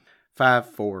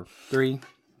5, 4, 3,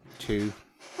 2.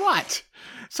 What?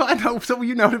 So I know, so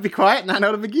you know to be quiet and I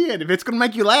know to begin. If it's going to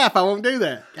make you laugh, I won't do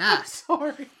that. I'm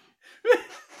sorry.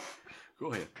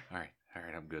 Go ahead. All right,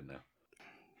 I'm good now.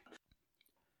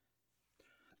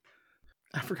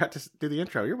 I forgot to do the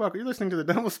intro. You're welcome. You're listening to The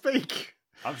Dumb Will Speak.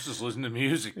 I was just listening to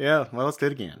music. Yeah, well, let's do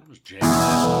it again. I was jamming.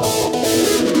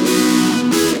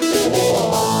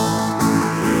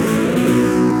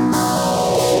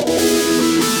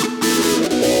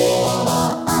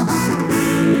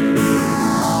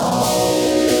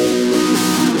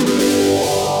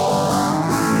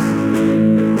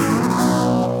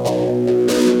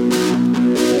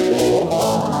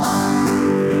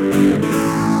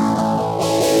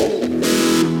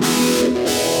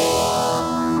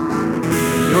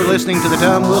 Listening to The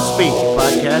Dumb Will Speak, a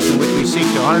podcast in which we seek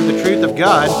to honor the truth of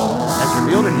God as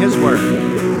revealed in His Word.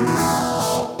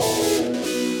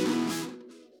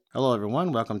 Hello,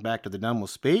 everyone. Welcome back to The Dumb Will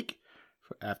Speak.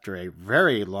 After a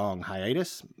very long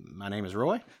hiatus, my name is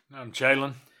Roy. I'm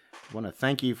Jalen. I want to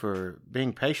thank you for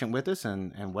being patient with us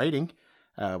and waiting.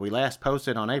 We last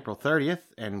posted on April 30th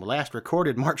and last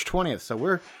recorded March 20th, so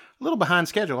we're a little behind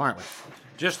schedule, aren't we?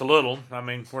 Just a little. I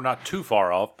mean, we're not too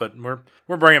far off, but we're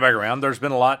bringing it back around. There's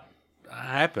been a lot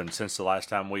happened since the last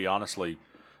time we honestly,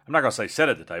 I'm not going to say sat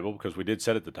at the table, because we did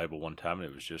sit at the table one time and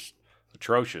it was just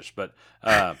atrocious. But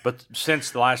since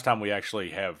the last time we actually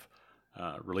have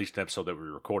released an episode that we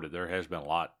recorded, there has been a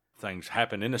lot of things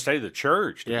happen in the state of the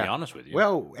church, to be honest with you.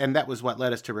 Well, and that was what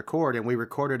led us to record, and we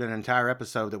recorded an entire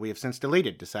episode that we have since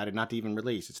deleted, decided not to even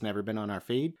release. It's never been on our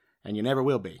feed, and you never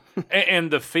will be.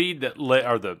 and the feed that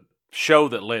the show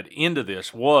that led into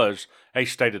this was a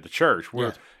state of the church,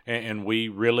 and we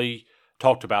really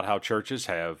talked about how churches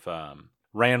have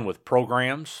ran with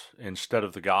programs instead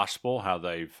of the gospel, how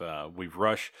we've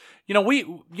rushed.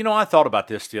 I thought about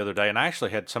this the other day, and I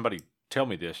actually had somebody tell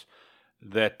me this,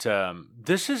 that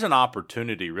this is an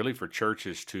opportunity really for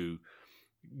churches to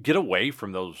get away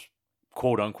from those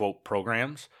quote unquote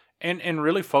programs and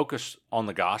really focus on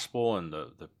the gospel and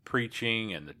the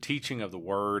preaching and the teaching of the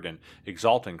word and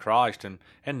exalting Christ and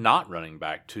not running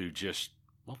back to just,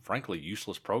 well, frankly,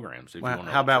 useless programs.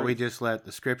 How about we just let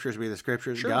the scriptures be the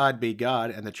scriptures, sure. God be God,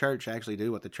 and the church actually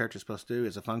do what the church is supposed to do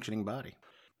as a functioning body.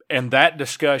 And that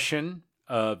discussion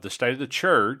of the state of the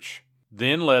church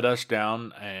then led us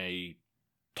down a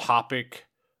topic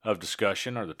of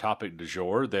discussion, or the topic du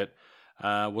jour, that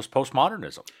was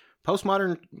postmodernism.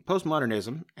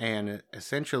 Postmodernism, and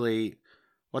essentially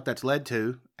what that's led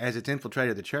to, as it's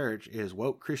infiltrated the church, is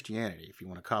woke Christianity, if you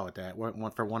want to call it that,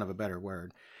 for want of a better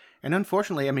word. And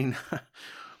unfortunately, I mean,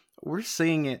 we're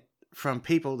seeing it from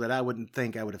people that I wouldn't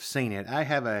think I would have seen it.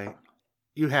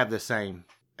 You have the same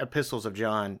Epistles of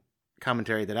John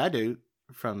commentary that I do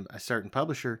from a certain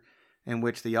publisher, in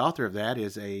which the author of that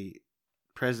is a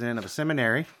president of a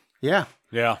seminary. Yeah.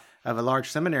 Of a large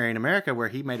seminary in America, where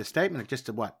he made a statement just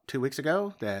 2 weeks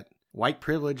ago, that white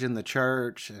privilege in the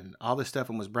church and all this stuff,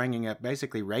 and was bringing up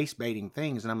basically race-baiting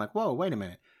things. And I'm like, whoa, wait a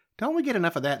minute. Don't we get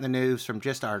enough of that in the news from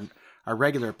just our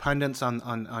regular pundits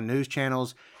on news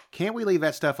channels? Can't we leave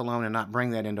that stuff alone and not bring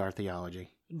that into our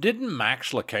theology? Didn't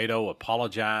Max Lucado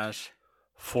apologize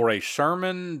for a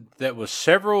sermon that was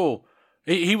several...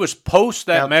 He was post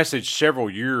that message several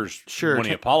years when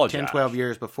he apologized. 10, 12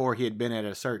 years before he had been at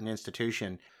a certain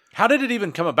institution. How did it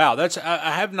even come about?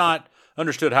 I have not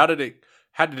understood.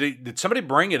 Did somebody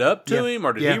bring it up to him,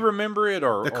 or did he remember it,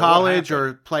 or the college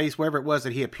or place, wherever it was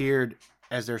that he appeared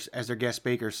as their guest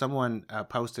speaker? Someone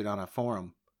posted on a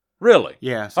forum. Really?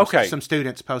 Yeah. Some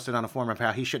students posted on a forum of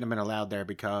how he shouldn't have been allowed there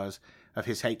because of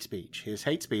his hate speech. His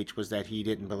hate speech was that he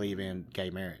didn't believe in gay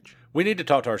marriage. We need to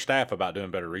talk to our staff about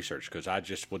doing better research, because I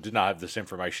just did not have this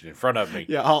information in front of me.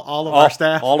 Yeah, all of our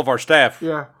staff. All of our staff.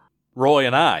 Yeah. Roy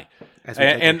and I.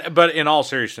 But in all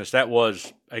seriousness, that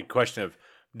was a question of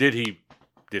did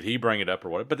he bring it up or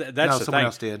what? But that's the thing. Someone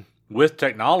else did. With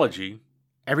technology,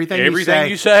 everything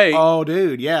you say. Oh,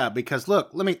 dude, yeah. Because look,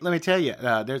 let me tell you.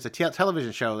 There's a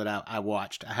television show that I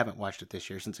watched. I haven't watched it this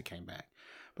year since it came back,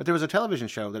 but there was a television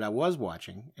show that I was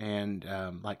watching, and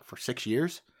for 6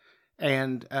 years,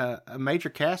 and a major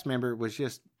cast member was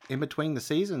just in between the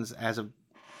seasons as of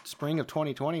spring of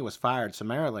 2020 was fired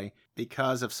summarily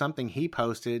because of something he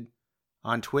posted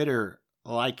on Twitter,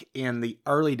 like in the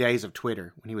early days of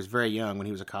Twitter when he was very young, when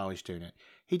he was a college student.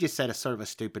 He just said a sort of a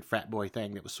stupid frat boy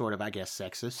thing that was sort of, I guess,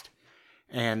 sexist.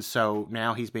 And so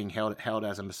now he's being held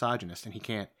as a misogynist, and he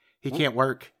can't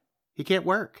work. He can't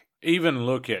work. Even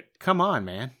look at... Come on,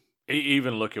 man.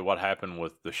 Even look at what happened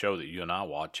with the show that you and I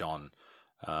watch on...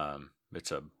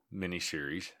 it's a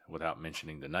mini-series, without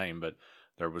mentioning the name, but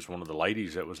there was one of the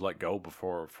ladies that was let go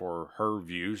before for her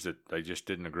views that they just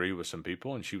didn't agree with some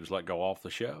people, and she was let go off the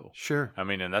show. Sure. I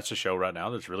mean, and that's a show right now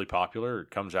that's really popular. It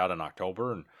comes out in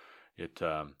October, and it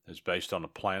is based on a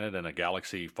planet in a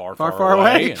galaxy far, far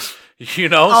away. And, you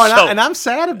know, and I'm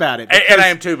sad about it. And I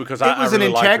am too, because it was I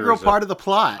really an integral part of the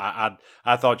plot.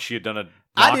 I thought she had done a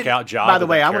knockout job. By the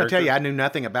way, I want to tell you, I knew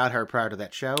nothing about her prior to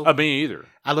that show. Me either.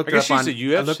 I looked her up on. She's a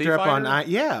UFC I looked her up fighter? on.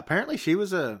 Yeah, apparently she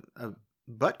was a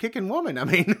butt kicking woman. I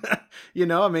mean,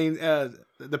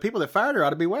 the people that fired her ought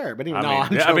to beware. But anyway,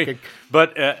 I'm joking.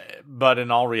 But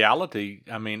in all reality,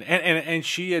 I mean, and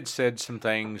she had said some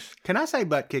things. Can I say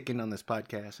butt kicking on this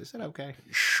podcast? Is that okay?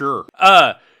 Sure.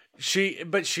 She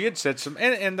had said some,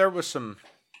 and there was some.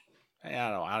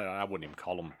 I wouldn't even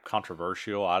call them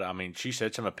controversial. I mean, she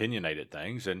said some opinionated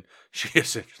things, and she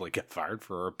essentially got fired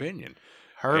for her opinion.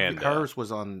 Hers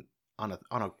was on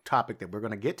a topic that we're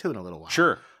going to get to in a little while.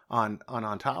 Sure. On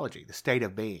ontology, the state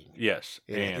of being. Yes.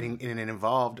 And it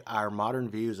involved our modern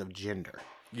views of gender.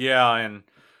 Yeah, and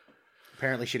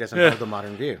apparently she doesn't hold the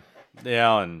modern view.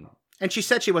 Yeah, and she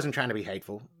said she wasn't trying to be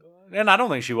hateful. And I don't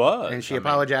think she was. And she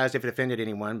apologized if it offended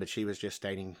anyone, but she was just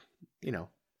stating,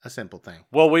 a simple thing.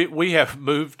 Well, we have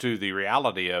moved to the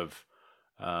reality of,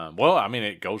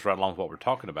 it goes right along with what we're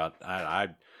talking about.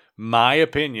 My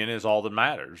opinion is all that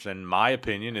matters, and my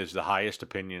opinion is the highest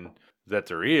opinion that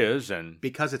there is, and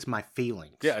because it's my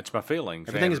feelings. Yeah, it's my feelings.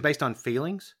 Everything is based on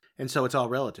feelings, and so it's all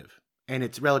relative, and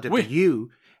it's relative to you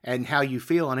and how you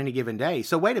feel on any given day.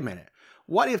 So wait a minute,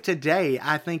 what if today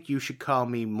I think you should call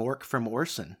me Mork from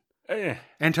Orson,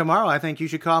 and tomorrow I think you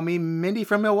should call me Mindy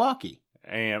from Milwaukee?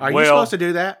 And are you supposed to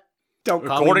do that? Don't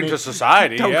call according me to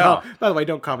society. By the way,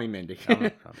 don't call me Mindy. I'm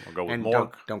gonna go with and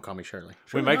Mork. Don't call me Shirley.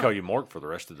 We may call you Mork for the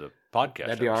rest of the podcast.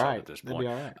 That'd be all right. At this point.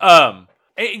 That'd be all right.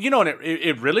 And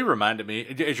it really reminded me,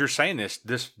 as you're saying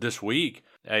this week,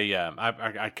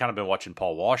 I kind of been watching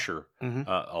Paul Washer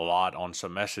a lot on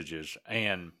some messages,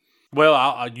 and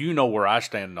you know where I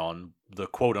stand on the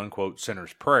quote unquote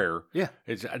sinner's prayer. Yeah,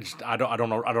 I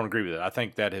don't agree with it. I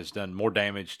think that has done more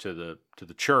damage to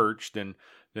the church than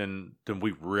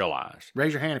we realize.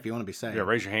 Raise your hand if you want to be saved. Yeah,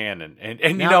 raise your hand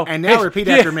and now, now repeat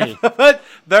after me. But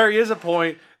there is a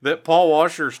point that Paul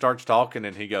Washer starts talking,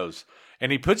 and he goes.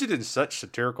 And he puts it in such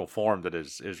satirical form that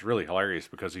is really hilarious,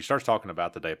 because he starts talking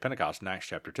about the day of Pentecost in Acts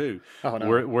chapter 2,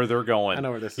 where they're going. I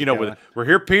know where this is going. We're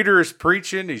here. Peter is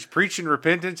preaching. He's preaching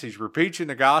repentance. He's preaching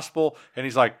the gospel. And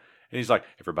he's like,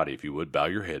 everybody, if you would bow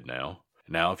your head now.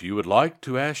 Now, if you would like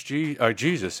to ask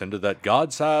Jesus into that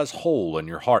God-sized hole in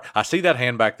your heart. I see that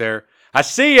hand back there. I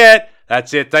see it.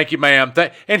 That's it. Thank you, ma'am.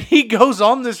 And he goes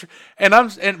on this,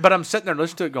 but I'm sitting there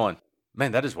listening to it going,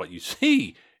 man, that is what you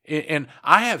see. And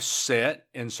I have sat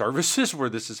in services where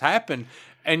this has happened,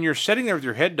 and you're sitting there with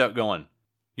your head ducked going,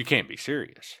 you can't be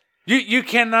serious. You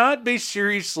cannot be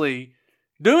seriously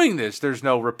doing this. There's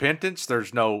no repentance.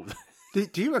 There's no...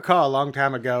 Do you recall a long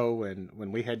time ago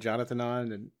when we had Jonathan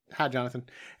on, and hi Jonathan,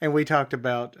 and we talked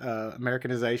about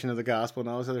Americanization of the gospel and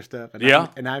all this other stuff? And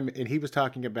and he was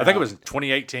talking about... I think it was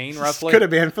 2018, roughly. Could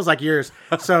have been. It feels like years.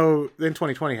 So then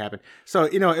 2020 happened. So,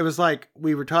 it was like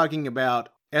we were talking about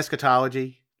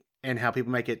eschatology, and how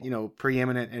people make it,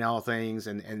 preeminent in all things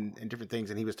and different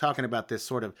things. And he was talking about this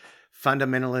sort of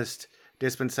fundamentalist,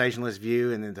 dispensationalist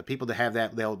view. And then the people that have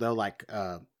that,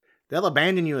 they'll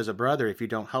abandon you as a brother if you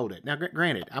don't hold it. Now,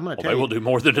 granted, I'm going to tell you. They will do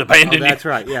more than abandon you. That's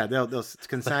right. Yeah, they'll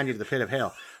consign you to the pit of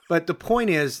hell. But the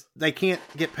point is, they can't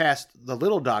get past the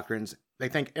little doctrines. They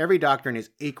think every doctrine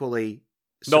is equally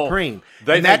supreme. No,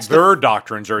 they think their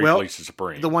doctrines are equally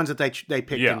supreme. The ones that they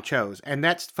picked and chose. And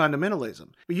that's fundamentalism.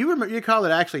 You recall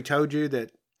that I actually told you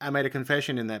that I made a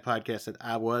confession in that podcast that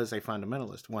I was a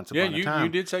fundamentalist once upon a time. Yeah, you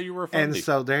did say you were a fundy. And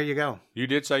so there you go. You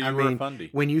did say you were a fundy.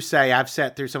 When you say I've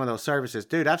sat through some of those services,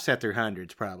 dude, I've sat through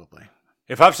hundreds probably.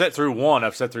 If I've sat through one,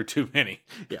 I've sat through too many.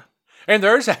 Yeah. And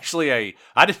there's actually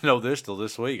I didn't know this till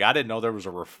this week. I didn't know there was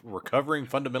a recovering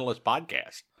fundamentalist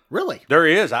podcast. Really? There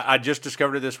is. I just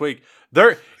discovered it this week.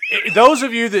 Those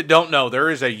of you that don't know, there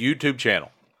is a YouTube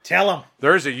channel. Tell them.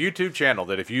 There is a YouTube channel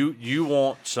that if you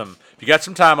got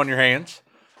some time on your hands,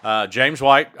 James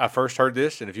White, I first heard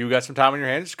this, and if you got some time on your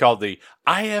hands, it's called the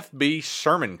IFB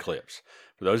Sermon Clips.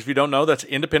 For those of you who don't know, that's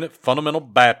Independent Fundamental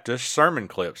Baptist Sermon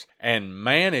Clips. And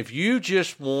man, if you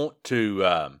just want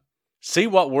to see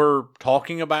what we're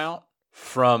talking about,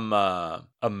 from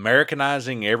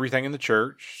Americanizing everything in the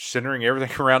church, centering everything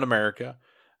around America,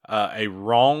 a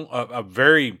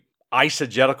very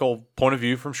eisegetical point of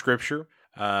view from Scripture.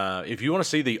 If you want to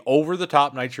see the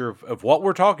over-the-top nature of what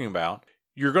we're talking about,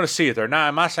 you're going to see it there. Now,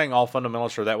 am I saying all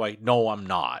fundamentalists are that way? No, I'm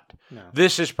not. No.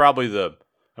 This is probably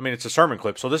I mean, it's a sermon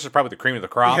clip, so this is probably the cream of the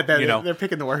crop. Yeah, they're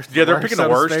picking the worst. Yeah, they're picking the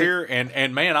worst here.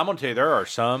 And man, I'm gonna tell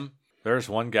you, there's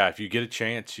one guy. If you get a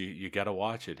chance, you got to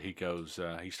watch it. He goes,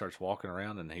 he starts walking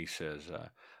around, and he says,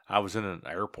 "I was in an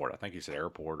airport. I think he said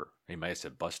airport, or he may have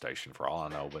said bus station for all I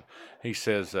know. But he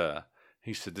says."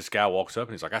 He said, this guy walks up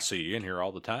and he's like, I see you in here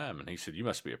all the time. And he said, you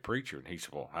must be a preacher. And he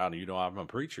said, well, how do you know I'm a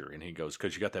preacher? And he goes,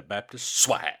 because you got that Baptist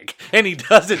swag. And he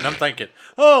does it. And I'm thinking,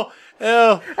 I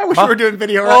wish we were doing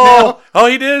video right now. Oh,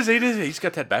 he does. He's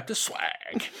got that Baptist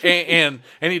swag. and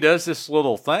he does this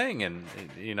little thing. And,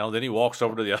 then he walks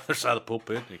over to the other side of the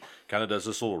pulpit. And he kind of does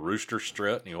this little rooster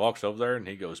strut. And he walks over there and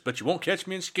he goes, but you won't catch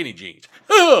me in skinny jeans.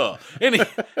 And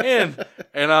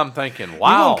I'm thinking,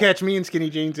 wow. You won't catch me in skinny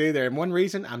jeans either. And one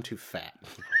reason, I'm too fat.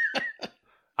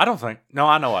 I know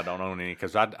I don't own any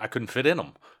because I couldn't fit in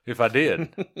them if I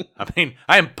did. I mean,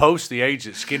 I am post the age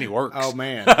that skinny works. Oh,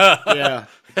 man. Yeah.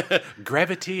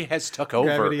 Gravity has took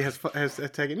over. Gravity has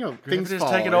taken, things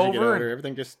fall taken as over. you get older.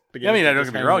 Everything just begins. I mean, don't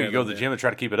get me wrong. You go to the gym and try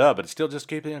to keep it up, but it still just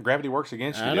gravity works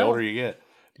against you the older you get.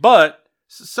 But.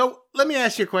 So let me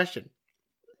ask you a question.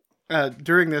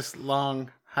 During this long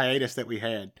hiatus that we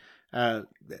had,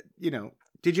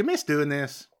 did you miss doing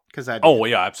this? Because I did. Oh,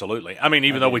 yeah, absolutely. I mean,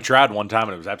 even though we tried one time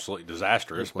and it was absolutely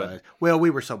disastrous. Well, we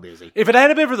were so busy. If it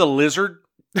hadn't been for the lizard,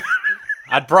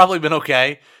 I'd probably been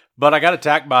okay. But I got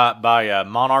attacked by a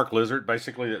monarch lizard,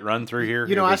 basically, that run through here.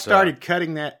 I started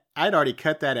cutting that. I'd already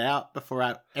cut that out before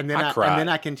and then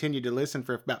I continued to listen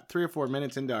for about 3 or 4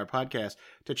 minutes into our podcast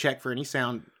to check for any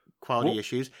sound quality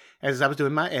issues as I was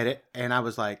doing my edit, and I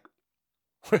was like,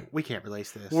 we can't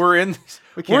release this. We're in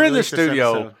the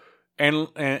studio,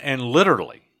 and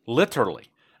literally,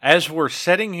 as we're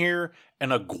sitting here,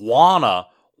 an iguana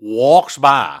walks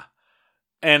by,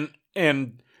 and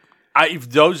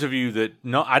those of you that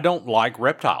know, I don't like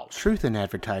reptiles. Truth in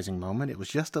advertising moment. It was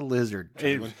just a lizard.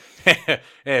 It was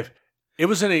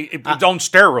on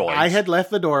steroids. I had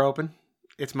left the door open.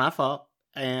 It's my fault,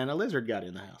 and a lizard got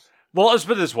in the house. Well, let's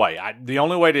put it this way. The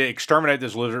only way to exterminate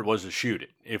this lizard was to shoot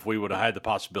it, if we would have had the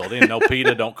possibility. And no,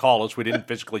 PETA, don't call us. We didn't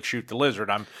physically shoot the lizard.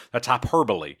 That's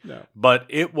hyperbole. No. But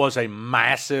it was a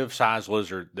massive-sized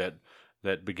lizard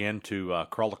that began to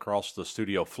crawl across the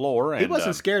studio floor. And he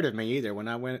wasn't scared of me either when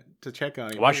I went to check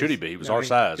on him. Why should he be? He was our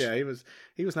size. Yeah, he was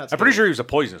not scared. I'm pretty sure he was a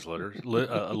poisonous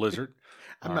lizard.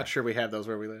 I'm not sure we have those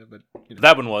where we live, but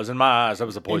that one was in my eyes. That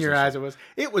was a poisonous. In your eyes, it was.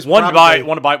 It was one bite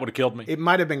would have killed me. It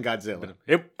might have been Godzilla.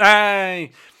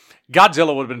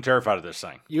 Godzilla would have been terrified of this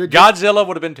thing. Godzilla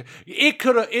would have been. It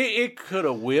could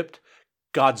have whipped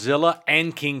Godzilla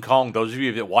and King Kong. Those of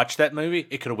you that watched that movie,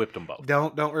 it could have whipped them both.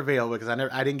 Don't reveal because I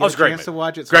didn't get a chance to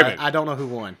watch it. So I don't know who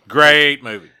won. Great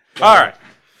movie. All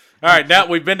right. Now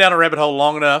we've been down a rabbit hole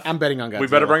long enough. I'm betting on Godzilla. We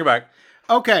better bring it back.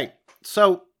 Okay,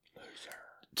 so.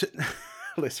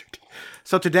 Lizard.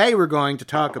 So today we're going to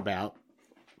talk about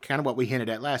kind of what we hinted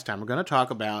at last time. We're going to talk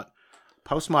about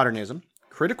postmodernism,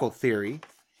 critical theory,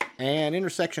 and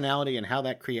intersectionality and how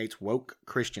that creates woke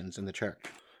Christians in the church.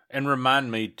 And remind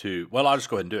me I'll just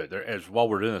go ahead and do it. While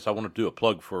we're doing this, I want to do a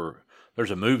plug for, there's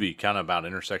a movie kind of about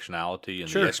intersectionality and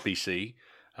the SBC.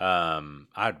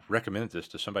 I'd recommend this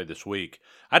to somebody this week.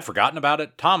 I'd forgotten about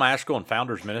it. Tom Askell and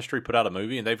Founders Ministry put out a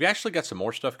movie, and they've actually got some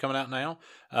more stuff coming out now.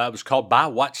 It was called By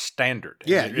What Standard?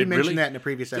 Yeah, you mentioned that in a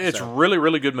previous episode. It's a really,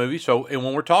 really good movie. So, and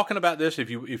when we're talking about this, if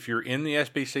you're in the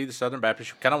SBC, the Southern Baptist,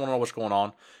 you kind of want to know what's going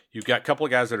on. You've got a couple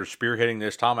of guys that are spearheading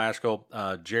this. Tom Askell,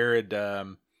 Jared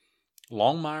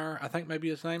Longmire, I think maybe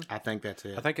his name. I think that's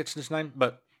it. I think it's his name,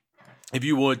 but. If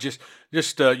you would, just you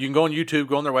can go on YouTube,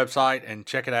 go on their website, and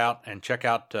check it out, and check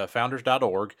out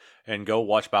founders.org, and go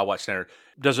watch By What Standard.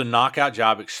 Does a knockout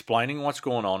job explaining what's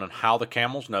going on and how the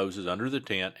camel's nose is under the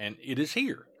tent, and it is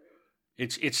here.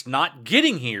 It's not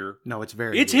getting here. No, it's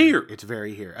here. It's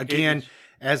very here. Again,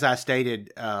 as I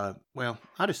stated, I'll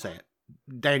just say it.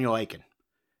 Daniel Aiken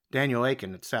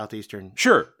at Southeastern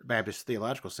Baptist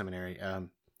Theological Seminary.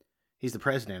 He's the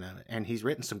president of it, and he's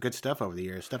written some good stuff over the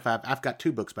years. I've got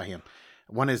 2 books by him.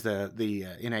 One is the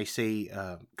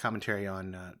NAC commentary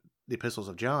on the Epistles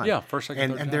of John. Yeah, first,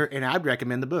 second, third, and I'd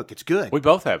recommend the book. It's good. We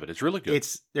both have it. It's really good.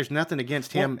 There's nothing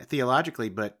against him theologically,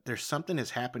 but there's something has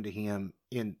happened to him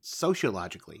in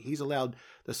sociologically. He's allowed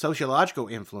the sociological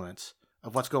influence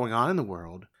of what's going on in the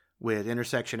world with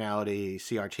intersectionality,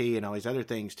 CRT, and all these other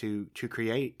things to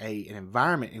create an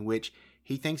environment in which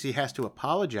he thinks he has to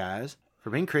apologize for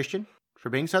being Christian,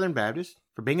 for being Southern Baptist,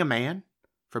 for being a man,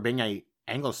 for being a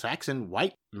Anglo-Saxon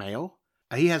white male.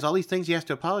 He has all these things he has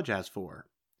to apologize for.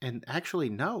 And actually,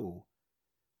 no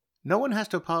one has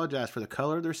to apologize for the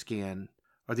color of their skin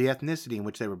or the ethnicity in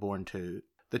which they were born to.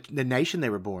 the nation they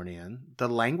were born in, the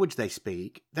language they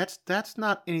speak. That's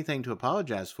not anything to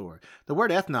apologize for. The word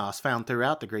ethnos found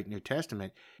throughout the Greek New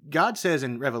Testament. God says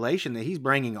in Revelation that he's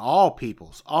bringing all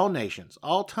peoples, all nations,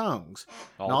 all tongues,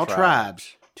 and all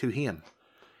tribes to him.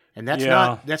 And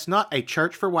that's not a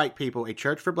church for white people, a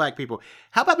church for black people.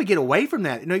 How about we get away from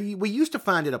that? We used to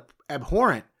find it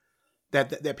abhorrent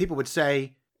that people would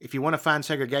say, if you want to find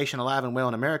segregation alive and well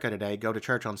in America today, go to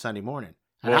church on Sunday morning.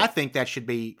 And I think that should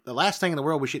be the last thing in the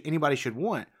world anybody should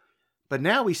want. But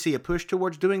now we see a push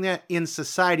towards doing that in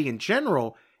society in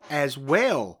general as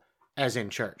well as in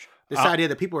church. This idea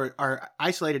that people are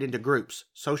isolated into groups,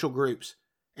 social groups,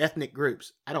 ethnic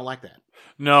groups. I don't like that.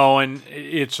 No, and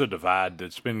it's a divide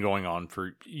that's been going on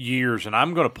for years, and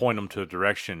I'm going to point them to a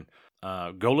direction.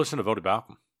 Go listen to Vody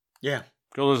Balcom. Yeah.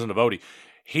 Go listen to Vody.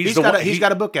 He's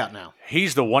got a book out now.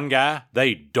 He's the one guy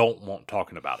they don't want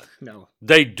talking about it. No.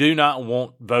 They do not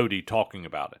want Vody talking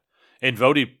about it. And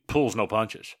Vody pulls no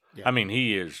punches. Yeah. I mean,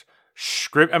 he is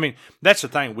that's the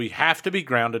thing. We have to be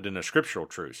grounded in the scriptural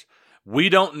truths. We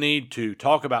don't need to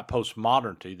talk about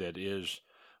postmodernity that is,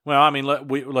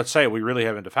 let's say we really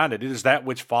haven't defined it. It is that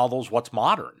which follows what's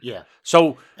modern. Yeah.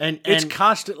 So it's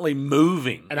constantly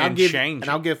moving and changing. And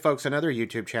I'll give folks another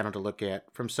YouTube channel to look at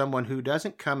from someone who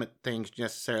doesn't come at things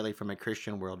necessarily from a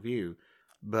Christian worldview,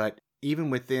 but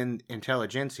even within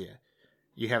intelligentsia,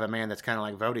 you have a man that's kind of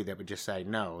like Vody that would just say,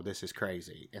 no, this is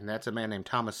crazy. And that's a man named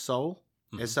Thomas Sowell,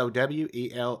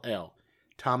 Sowell,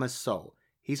 Thomas Sowell.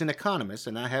 He's an economist,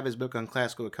 and I have his book on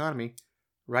classical economy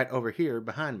right over here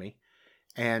behind me.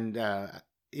 And a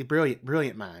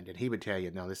brilliant mind, and he would tell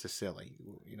you, no, this is silly.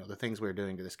 The things we're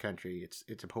doing to this country,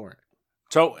 it's abhorrent.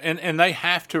 So, and they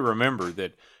have to remember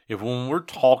that when we're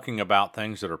talking about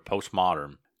things that are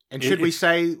postmodern, and should we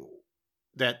say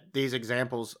that these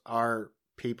examples are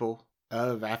people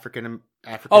of African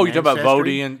Oh, you're talking about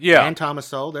Vody and Thomas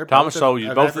Sowell. They're Thomas both Sowell,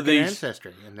 of both African of these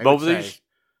ancestry. And both of these.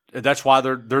 That's why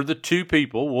they're the two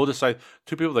people. We'll just say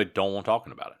two people they don't want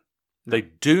talking about it. They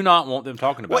do not want them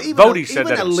talking about it. Vody said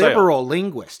that himself. Liberal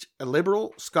linguist, a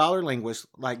liberal scholar linguist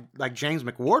like James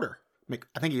McWhorter,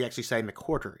 I think you actually say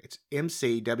McWhorter, it's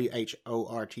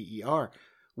McWhorter,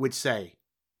 would say,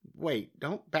 wait,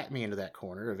 don't back me into that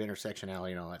corner of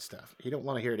intersectionality and all that stuff. He don't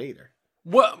want to hear it either.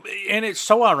 Well, and it's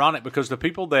so ironic because the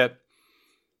people that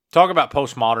talk about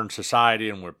postmodern society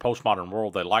and we're postmodern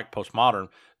world, they like postmodern,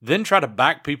 then try to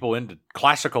back people into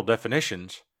classical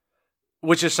definitions,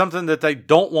 which is something that they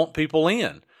don't want people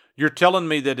in. You're telling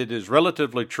me that it is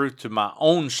relatively truth to my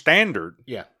own standard.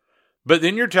 Yeah. But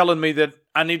then you're telling me that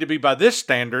I need to be by this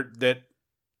standard that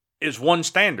is one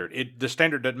standard. The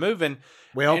standard doesn't move. And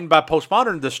by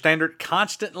postmodern, the standard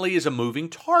constantly is a moving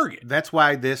target. That's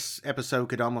why this episode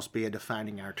could almost be a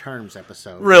defining our terms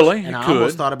episode. Really? And I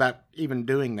almost thought about even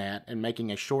doing that and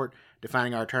making a short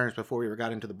defining our terms before we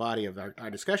got into the body of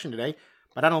our discussion today.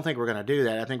 But I don't think we're going to do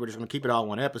that. I think we're just going to keep it all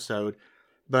one episode.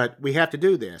 But we have to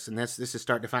do this, and this is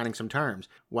start defining some terms.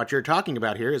 What you're talking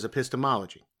about here is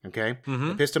epistemology, okay?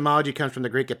 Mm-hmm. Epistemology comes from the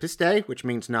Greek episte, which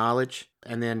means knowledge,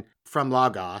 and then from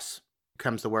logos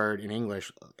comes the word in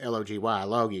English, logy,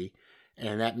 logi,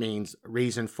 and that means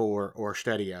reason for or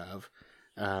study of.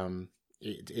 But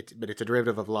it's a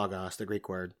derivative of logos, the Greek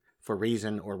word, for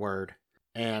reason or word.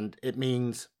 And it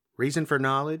means reason for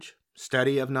knowledge,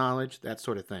 study of knowledge, that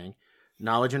sort of thing.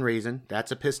 Knowledge and reason,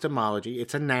 that's epistemology.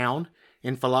 It's a noun.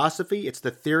 In philosophy, it's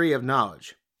the theory of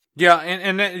knowledge. Yeah,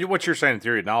 and what you're saying in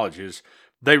theory of knowledge is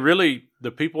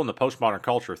the people in the postmodern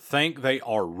culture think they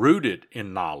are rooted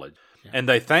in knowledge, and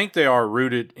they think they are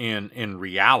rooted in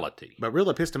reality. But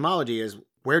real epistemology is,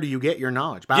 where do you get your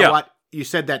knowledge? By what, you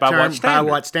said that term, by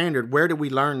what standard? Where do we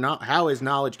learn? How is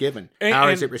knowledge given? How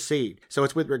is it received? So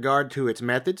it's with regard to its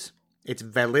methods, its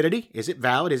validity, is it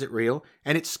valid, is it real,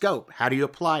 and its scope, how do you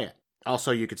apply it?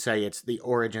 Also, you could say it's the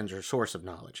origins or source of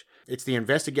knowledge. It's the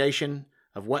investigation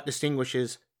of what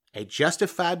distinguishes a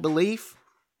justified belief,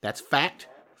 that's fact,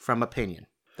 from opinion.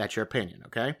 That's your opinion,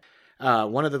 okay?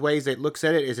 One of the ways it looks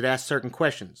at it is it asks certain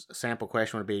questions. A sample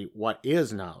question would be, what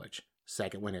is knowledge?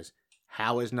 Second one is,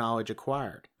 how is knowledge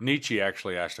acquired? Nietzsche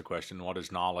actually asked the question, what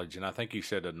is knowledge? And I think he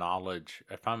said knowledge,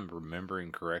 if I'm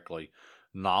remembering correctly,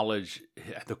 knowledge,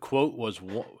 the quote was,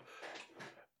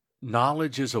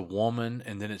 knowledge is a woman,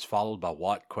 and then it's followed by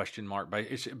what? Question mark.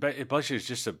 It basically is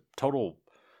just a total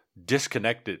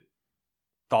disconnected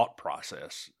thought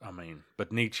process. I mean,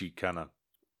 but Nietzsche kind of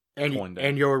coined that.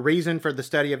 And your reason for the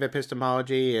study of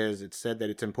epistemology is it's said that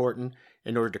it's important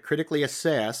in order to critically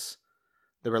assess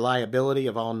the reliability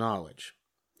of all knowledge.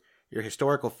 Your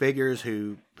historical figures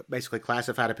who basically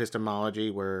classified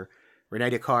epistemology were René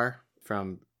Descartes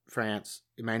from France,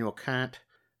 Immanuel Kant,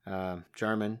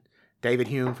 German, David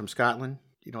Hume from Scotland.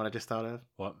 You know what I just thought of?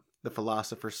 What? The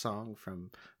Philosopher's Song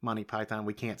from Monty Python.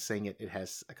 We can't sing it. It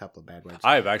has a couple of bad words.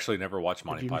 I have actually never watched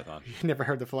Monty Python. You never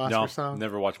heard the Philosopher's Song?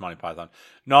 Never watched Monty Python.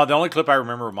 No, the only clip I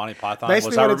remember of Monty Python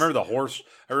was I remember the horse.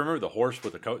 I remember the horse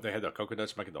with the they had the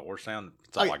coconuts making the horse sound.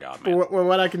 That's all I got, man. Well,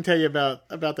 what I can tell you about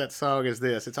that song is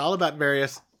this. It's all about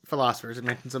various philosophers. It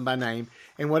mentions them by name.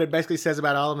 And what it basically says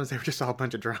about all of them is they were just all a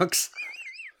bunch of drunks.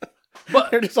 But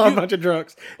they're just all a bunch of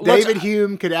drunks. David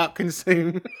Hume could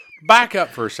outconsume. Back up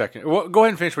for a second. Well, go ahead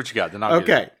and finish what you got. Then I'll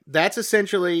okay. That's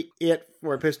essentially it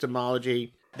for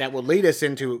epistemology that will lead us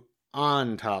into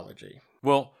ontology.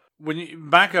 Well, when you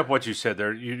back up what you said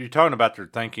there, you're talking about their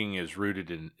thinking is rooted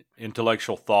in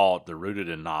intellectual thought. They're rooted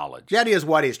in knowledge. The idea is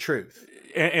what is truth.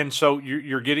 And so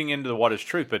you're getting into what is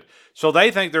truth. But so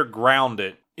they think they're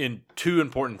grounded in two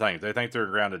important things. They think they're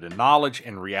grounded in knowledge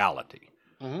and reality.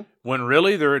 Mm-hmm. When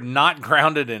really they're not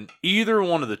grounded in either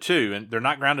one of the two, and they're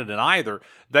not grounded in either.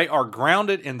 They are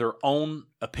grounded in their own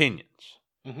opinions.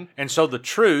 Mm-hmm. And so the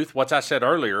truth, what I said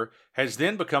earlier, has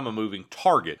then become a moving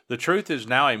target. The truth is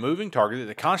now a moving target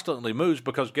that constantly moves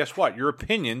because guess what? Your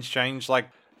opinions change like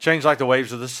the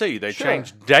waves of the sea. They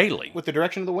change daily. With the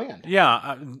direction of the wind.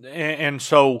 Yeah. And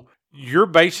so you're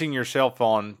basing yourself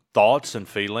on thoughts and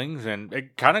feelings, and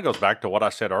it kind of goes back to what I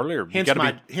said earlier.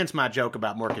 Hence my joke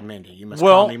about Mork and Mindy. You must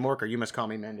call me Mork or you must call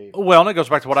me Mindy. Well, and it goes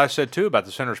back to what I said, too, about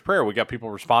the sinner's prayer. We got people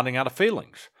responding out of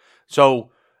feelings.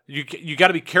 So you got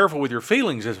to be careful with your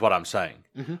feelings is what I'm saying.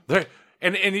 Mm-hmm.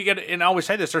 And I always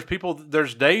say this,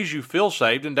 there's days you feel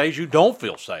saved and days you don't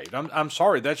feel saved. I'm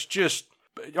sorry, that's just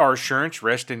our assurance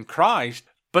rests in Christ,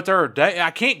 but there are days,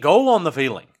 I can't go on the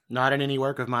feeling. Not in any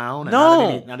work of my own.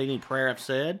 No. Not any prayer I've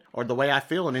said or the way I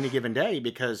feel on any given day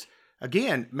because,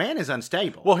 again, man is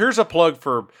unstable. Well, here's a plug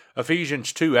for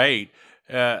Ephesians 2:8.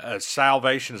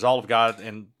 Salvation is all of God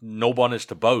and no one is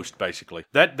to boast, basically.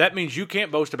 That means you can't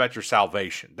boast about your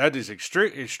salvation. That is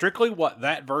strictly what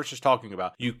that verse is talking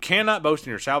about. You cannot boast in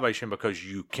your salvation because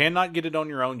you cannot get it on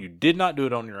your own. You did not do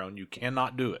it on your own. You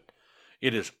cannot do it.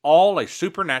 It is all a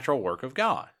supernatural work of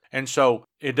God. And so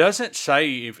it doesn't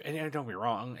say, and don't be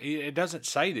wrong, it doesn't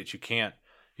say that you can't,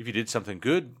 if you did something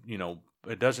good,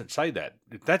 it doesn't say that.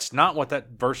 That's not what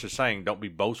that verse is saying. Don't be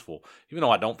boastful. Even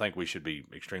though I don't think we should be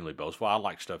extremely boastful. I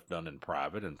like stuff done in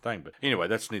private and thing. But anyway,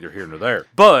 that's neither here nor there.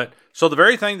 But, so the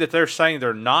very thing that they're saying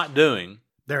they're not doing.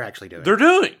 They're actually doing. They're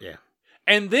doing. Yeah.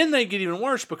 And then they get even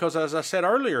worse because, as I said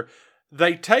earlier,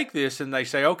 they take this and they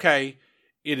say, okay,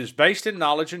 it is based in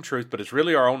knowledge and truth, but it's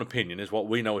really our own opinion is what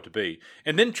we know it to be.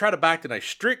 And then try to back in a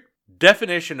strict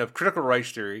definition of critical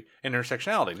race theory and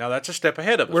intersectionality. Now, that's a step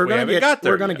ahead of us. We're going to get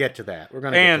there.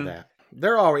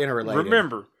 They're all interrelated.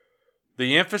 Remember,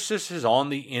 the emphasis is on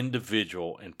the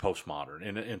individual in postmodern,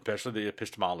 and especially the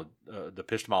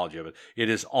epistemology of it. It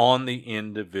is on the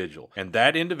individual. And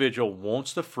that individual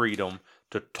wants the freedom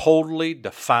to totally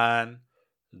define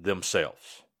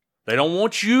themselves. They don't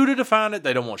want you to define it.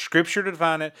 They don't want Scripture to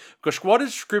define it. Because what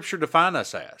does Scripture define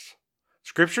us as?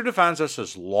 Scripture defines us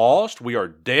as lost. We are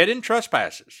dead in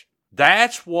trespasses.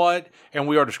 That's what, and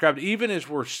we are described, even as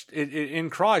we're in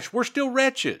Christ, we're still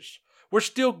wretches. We're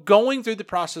still going through the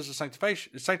process of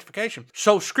sanctification.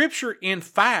 So Scripture, in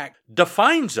fact,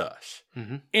 defines us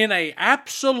in an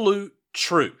absolute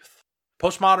truth.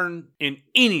 Postmodern, in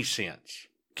any sense,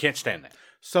 can't stand that.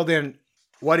 So then,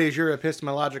 what is your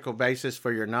epistemological basis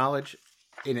for your knowledge?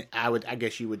 I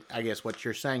guess what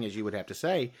you're saying is you would have to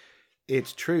say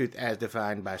it's truth as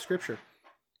defined by Scripture.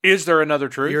 Is there another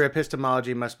truth? Your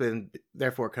epistemology must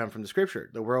therefore come from the Scripture.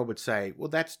 The world would say, well,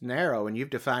 that's narrow, and you've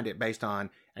defined it based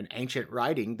on an ancient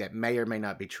writing that may or may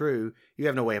not be true. You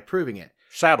have no way of proving it.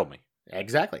 Saddle me.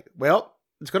 Exactly. Well,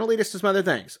 it's going to lead us to some other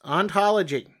things.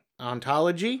 Ontology,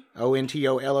 ontology,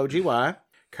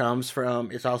 comes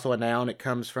from, it's also a noun. It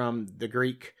comes from the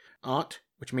Greek ont,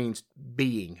 which means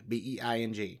being,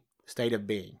 B-E-I-N-G, state of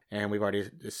being. And we've already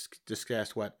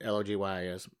discussed what L-O-G-Y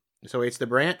is. So it's the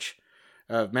branch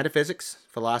of metaphysics,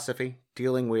 philosophy,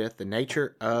 dealing with the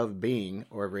nature of being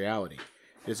or reality.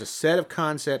 It is a set of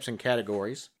concepts and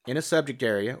categories in a subject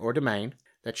area or domain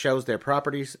that shows their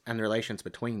properties and the relations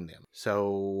between them.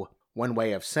 So one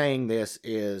way of saying this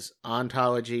is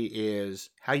ontology is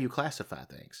how you classify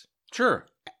things. Sure.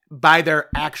 By their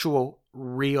actual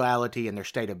reality and their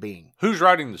state of being. Who's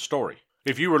writing the story?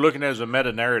 If you were looking at it as a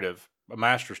meta-narrative, a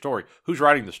master story, who's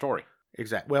writing the story?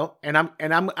 Exactly. Well, and I'm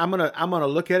gonna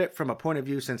look at it from a point of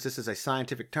view, since this is a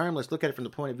scientific term. Let's look at it from the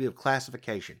point of view of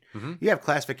classification. Mm-hmm. You have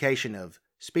classification of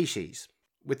species.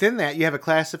 Within that, you have a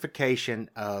classification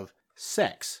of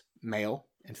sex, male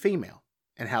and female.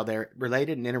 and how they're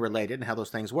related and interrelated and how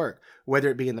those things work. Whether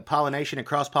it be in the pollination and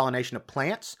cross-pollination of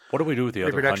plants. What do we do with the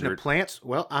other reproduction 100? of plants?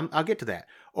 Well, I'll get to that.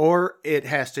 Or it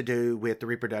has to do with the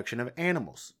reproduction of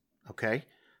animals. Okay?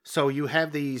 So you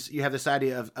have this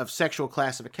idea of sexual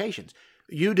classifications.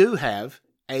 You do have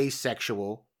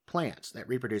asexual plants that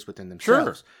reproduce within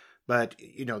themselves. Sure. But,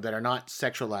 that are not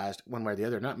sexualized one way or the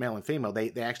other, not male and female.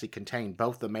 They actually contain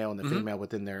both the male and the female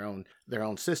within their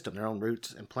own system, their own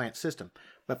roots and plant system.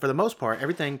 But for the most part,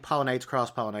 everything pollinates,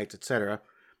 cross-pollinates, etc.,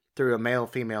 through a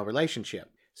male-female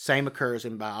relationship. Same occurs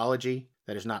in biology.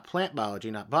 That is not plant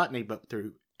biology, not botany, but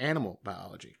through animal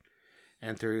biology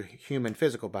and through human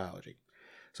physical biology.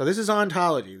 So this is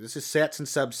ontology. This is sets and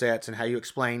subsets and how you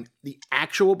explain the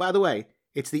actual, by the way,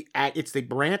 it's the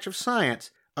branch of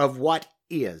science of what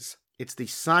is. It's the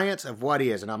science of what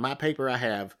is. And on my paper, I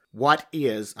have what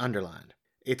is underlined.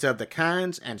 It's of the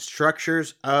kinds and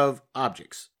structures of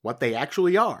objects, what they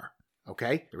actually are.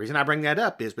 Okay? The reason I bring that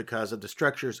up is because of the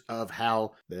structures of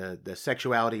how the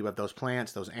sexuality of those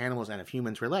plants, those animals, and of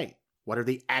humans relate. What are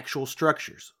the actual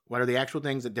structures? What are the actual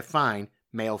things that define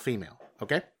male-female?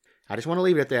 Okay? I just want to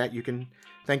leave it at that. You can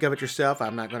think of it yourself.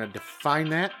 I'm not going to define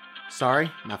that.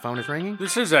 Sorry, my phone is ringing.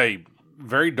 This is a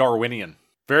very Darwinian,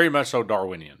 very much so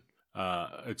Darwinian.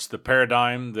 It's the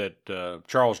paradigm that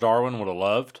Charles Darwin would have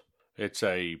loved. It's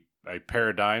a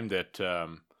paradigm that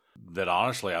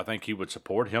honestly I think he would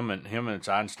support him and its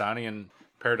Einsteinian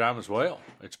paradigm as well.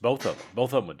 It's both of them.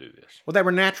 Both of them would do this. Well, they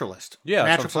were naturalists. Yeah,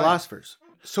 natural philosophers.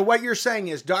 So what you're saying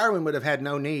is Darwin would have had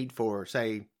no need for,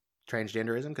 say,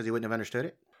 transgenderism because he wouldn't have understood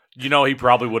it? He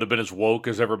probably would have been as woke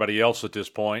as everybody else at this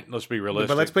point. Let's be realistic.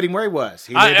 But let's put him where he was.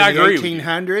 He lived in the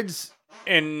 1800s.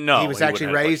 And no, he was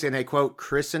actually raised in a, quote,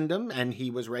 Christendom, and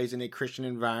he was raised in a Christian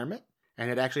environment and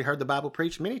had actually heard the Bible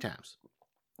preached many times.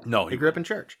 No, he grew up in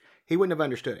church. He wouldn't have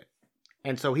understood it.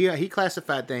 And so he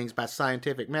classified things by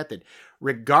scientific method,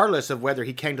 regardless of whether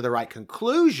he came to the right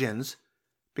conclusions,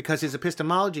 because his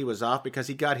epistemology was off, because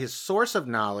he got his source of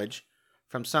knowledge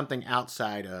from something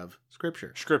outside of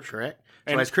Scripture. Correct?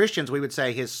 So as Christians, we would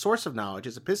say his source of knowledge,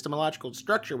 his epistemological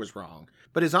structure was wrong,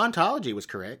 but his ontology was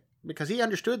correct because he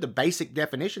understood the basic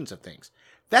definitions of things.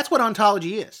 That's what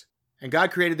ontology is. And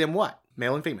God created them what?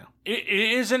 Male and female.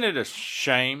 Isn't it a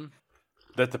shame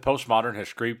that the postmodern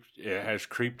has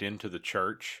creeped into the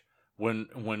church when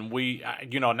we,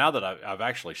 now that I've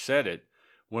actually said it,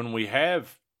 when we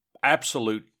have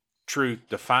absolute truth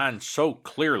defined so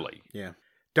clearly. Yeah.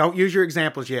 Don't use your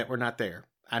examples yet. We're not there.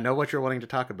 I know what you're wanting to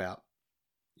talk about.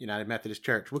 United Methodist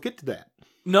Church. We'll get to that.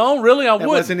 No, really, I wouldn't.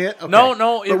 That wasn't it? Okay.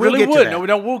 No, it really would.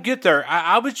 No, we'll get there.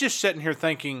 I was just sitting here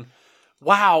thinking,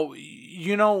 wow,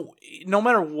 no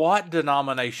matter what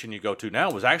denomination you go to now,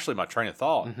 was actually my train of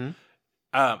thought. Mm-hmm.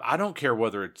 I don't care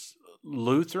whether it's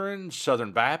Lutheran,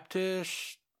 Southern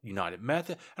Baptist, United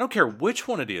Methodist. I don't care which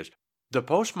one it is. The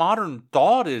postmodern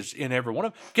thought is in every one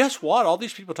of them. Guess what? All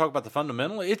these people talk about the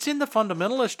fundamentalists. It's in the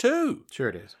fundamentalists too. Sure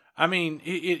it is. I mean,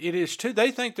 it is too.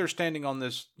 They think they're standing on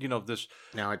this, this.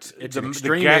 Now it's the, an extremism.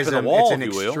 The gap in the wall, it's an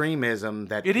extremism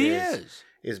that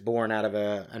is born out of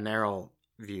a narrow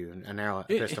view, a narrow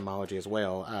epistemology as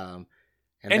well.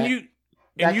 That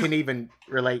can even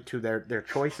relate to their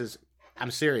choices.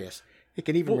 I'm serious. It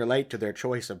can even relate to their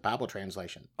choice of Bible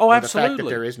translation. Oh, absolutely. The fact that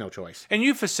there is no choice. And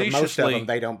you facetiously... most of them,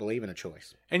 they don't believe in a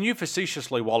choice. And you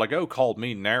facetiously, a while ago, called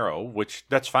me narrow, which,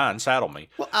 that's fine, saddle me.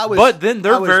 Well, but then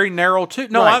they're very narrow, too.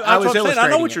 No, right, I was illustrating. I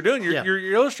know what it. you're doing.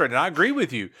 You're illustrating. I agree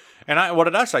with you. And what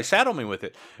did I say? Saddle me with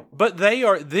it. But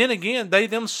they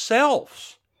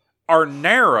themselves are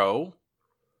narrow,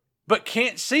 but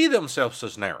can't see themselves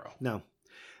as narrow. No.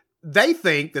 They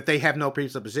think that they have no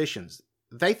presuppositions.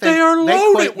 They think they are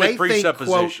loaded with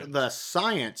presuppositions. Quote, the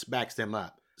science backs them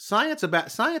up. Science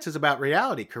is about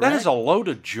reality, correct? That is a load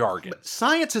of jargon. But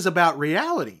science is about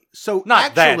reality. So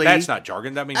that's not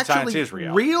jargon. That means science is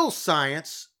reality. Real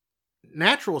science,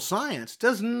 natural science,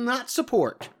 does not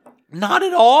support. Not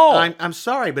at all. I'm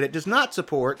sorry, but it does not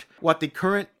support what the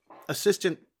current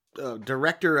assistant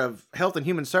director of Health and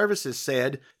Human Services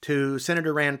said to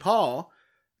Senator Rand Paul.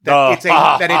 That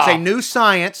it's a new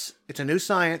science. It's a new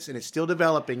science, and it's still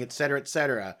developing, et cetera, et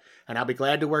cetera. And I'll be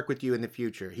glad to work with you in the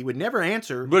future. He would never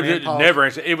answer. But it never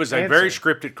answer. It was a very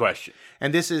scripted question.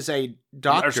 And this is a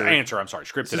doctor.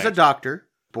 Scripted This is a doctor,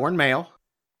 born male,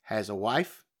 has a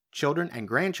wife, children, and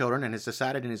grandchildren, and has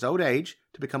decided in his old age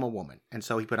to become a woman. And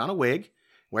so he put on a wig,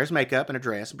 wears makeup and a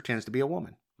dress, and pretends to be a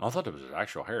woman. I thought it was his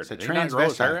actual hair. Did he not grow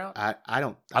his hair out? I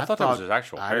thought that was his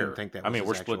actual hair. I didn't think that was his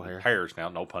we're actual splitting hair. hairs now,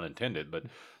 no pun intended. But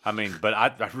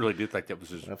I really did think that was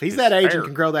his. Well, if he's that age and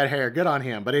can grow that hair, good on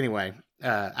him. But anyway,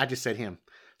 I just said him.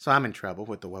 So I'm in trouble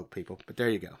with the woke people. But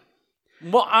there you go.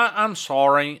 Well, I'm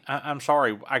sorry. I'm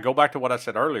sorry. I go back to what I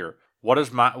said earlier. What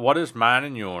is mine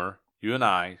and you and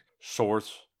I,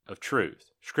 source of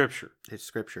truth? Scripture. It's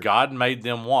Scripture. God made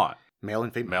them what? Male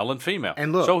and female. Male and female.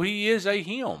 And look. So he is a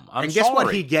him. And guess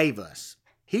what he gave us?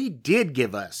 He did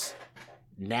give us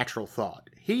natural thought.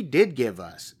 He did give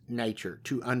us nature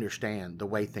to understand the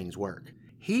way things work.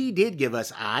 He did give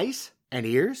us eyes and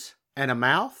ears and a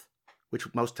mouth,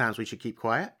 which most times we should keep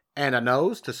quiet, and a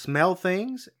nose to smell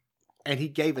things. And he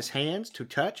gave us hands to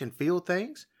touch and feel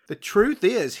things. The truth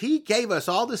is, he gave us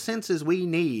all the senses we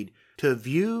need to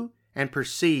view and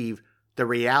perceive the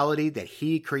reality that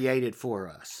he created for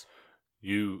us.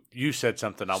 You said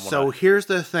something I want to... So here's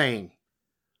the thing.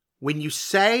 When you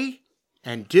say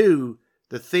and do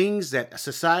the things that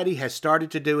society has started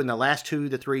to do in the last 2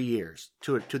 to 3 years,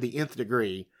 to the nth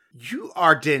degree, you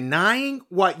are denying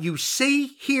what you see,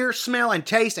 hear, smell, and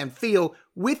taste and feel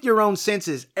with your own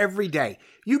senses every day.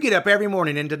 You get up every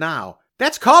morning in denial.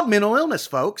 That's called mental illness,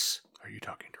 folks. Are you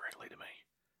talking directly to me?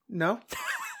 No.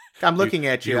 I'm looking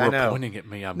at you, I know. You were pointing at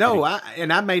me.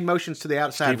 I made motions to the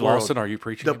outside Steve world. Lawson, are you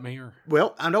preaching at me? Or?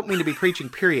 Well, I don't mean to be preaching,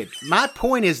 period. My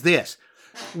point is this.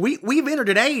 We've entered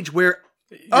an age where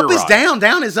up is down,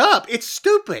 down is up. It's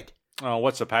stupid. Oh,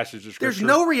 what's the passage of Scripture? There's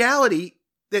no reality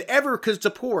that ever could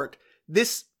support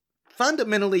this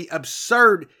fundamentally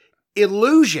absurd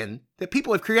illusion that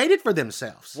people have created for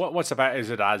themselves. What's about?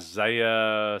 Is it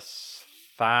Isaiah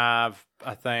 5?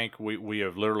 I think we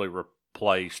have literally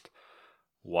replaced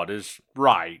what is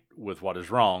right with what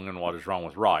is wrong and what is wrong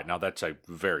with right. Now, that's a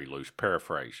very loose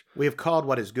paraphrase. We have called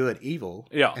what is good evil,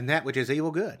 and that which is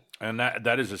evil good. And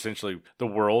that is essentially, the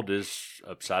world is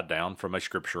upside down from a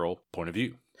scriptural point of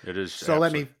view. It is. So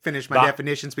let me finish my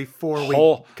definitions before we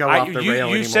go off the rail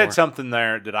anymore. You said something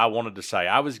there that I wanted to say.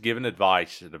 I was given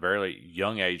advice at a very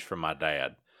young age from my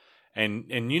dad. And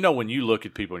you know, when you look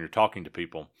at people and you're talking to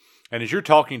people, and as you're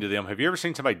talking to them, have you ever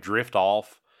seen somebody drift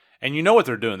off? And you know what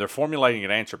they're doing. They're formulating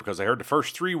an answer because they heard the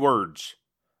first 3 words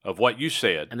of what you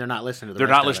said. And they're not listening to the They're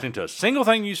not listening to a single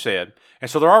thing you said.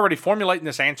 And so they're already formulating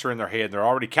this answer in their head. They're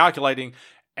already calculating.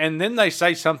 And then they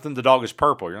say something, the dog is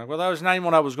purple. You're like, well, that was not even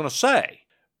what I was going to say.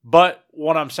 But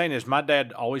what I'm saying is my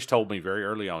dad always told me very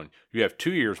early on, you have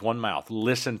 2 ears, 1 mouth.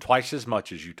 Listen twice as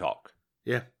much as you talk.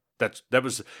 Yeah. That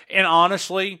was, and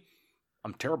honestly,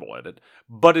 I'm terrible at it.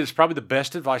 But it's probably the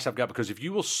best advice I've got, because if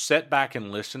you will sit back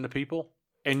and listen to people,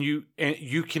 and you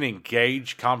can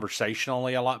engage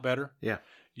conversationally a lot better. Yeah.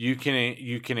 You can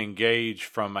engage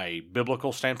from a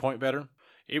biblical standpoint better.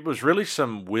 It was really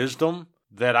some wisdom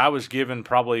that I was given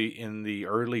probably in the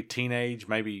early teenage,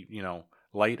 maybe,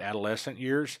 late adolescent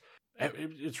years.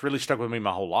 It's really stuck with me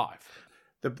my whole life.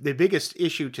 The biggest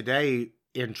issue today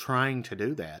in trying to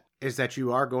do that is that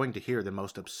you are going to hear the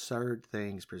most absurd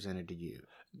things presented to you.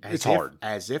 It's hard.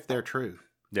 As if they're true.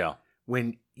 Yeah.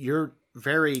 When your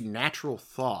very natural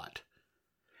thought,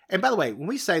 and by the way, when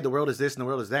we say the world is this and the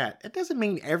world is that, it doesn't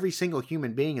mean every single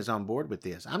human being is on board with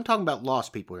this. I'm talking about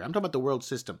lost people here. I'm talking about the world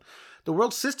system. The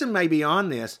world system may be on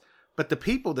this, but the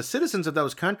people, the citizens of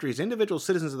those countries, individual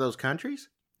citizens of those countries,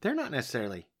 they're not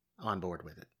necessarily on board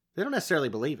with it. They don't necessarily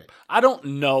believe it. I don't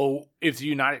know if the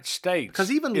United States,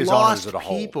 because even lost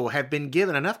people have been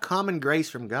given enough common grace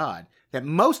from God that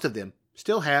most of them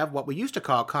still have what we used to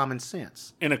call common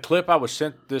sense. In a clip I was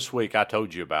sent this week I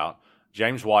told you about,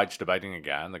 James White's debating a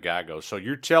guy, and the guy goes, so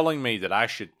you're telling me that I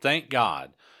should thank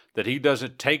God that he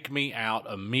doesn't take me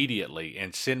out immediately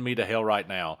and send me to hell right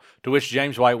now? To which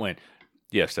James White went,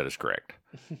 yes, that is correct.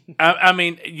 I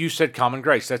mean, you said common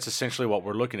grace. That's essentially what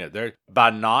we're looking at there. By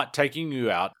not taking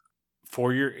you out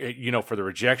for your, for the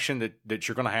rejection that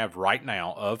you're going to have right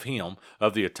now of him,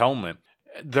 of the atonement,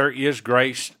 there is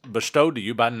grace bestowed to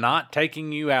you by not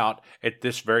taking you out at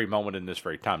this very moment in this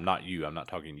very time. Not you. I'm not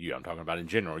talking to you. I'm talking about in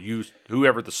general. You,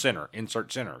 whoever the sinner,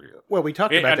 insert sinner here. Well, we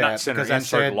talked about that sinner, because I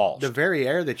said lost. The very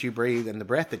air that you breathe and the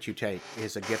breath that you take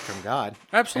is a gift from God.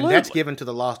 Absolutely. And that's given to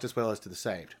the lost as well as to the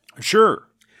saved. Sure.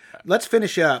 Let's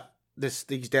finish up these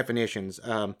definitions.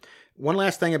 One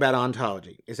last thing about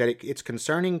ontology is that it's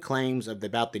concerning claims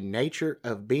about the nature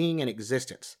of being and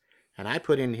existence. And I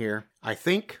put in here, I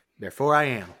think, therefore I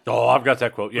am. Oh, I've got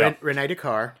that quote. Yeah, Rene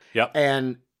Descartes. Yep.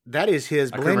 And that is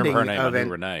his blending remember her name. of I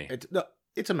knew Rene.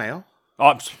 It's a male.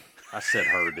 Oh, I said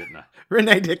her, didn't I?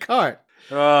 Rene Descartes.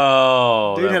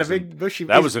 Oh, dude had a big bushy.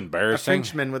 That was embarrassing. A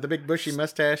Frenchman with a big bushy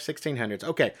mustache, 1600s.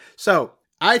 Okay, so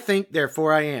I think,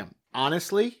 therefore I am.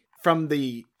 Honestly, from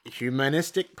the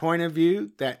humanistic point of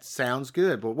view, that sounds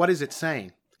good. But what is it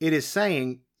saying? It is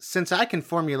saying, since I can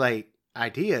formulate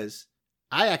ideas,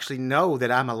 I actually know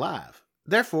that I'm alive.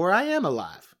 Therefore, I am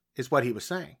alive, is what he was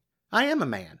saying. I am a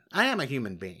man. I am a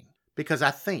human being because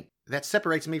I think. that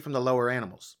separates me from the lower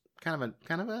animals. Kind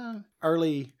of a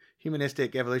early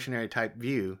humanistic evolutionary type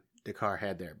view Descartes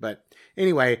had there. But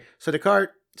anyway, so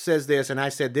Descartes says this, and I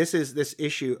said this is this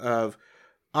issue of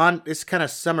this kind of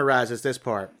summarizes this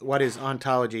part. What is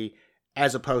ontology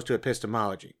as opposed to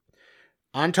epistemology?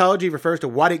 Ontology refers to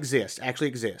what actually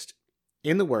exists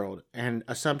in the world, and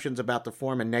assumptions about the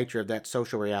form and nature of that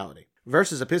social reality,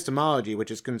 versus epistemology,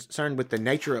 which is concerned with the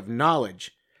nature of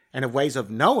knowledge and of ways of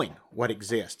knowing what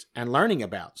exists and learning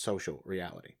about social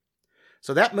reality.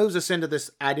 So that moves us into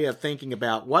this idea of thinking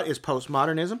about what is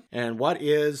postmodernism and what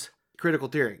is critical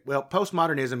theory. Well,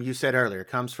 postmodernism, you said earlier,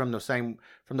 comes from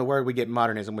the word we get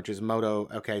modernism, which is modo.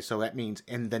 Okay, so that means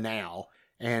in the now,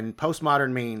 and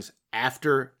postmodern means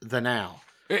after the now.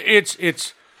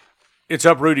 It's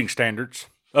uprooting standards,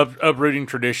 uprooting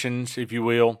traditions, if you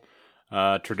will,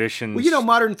 traditions. Well,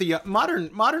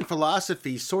 modern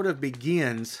philosophy sort of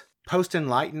begins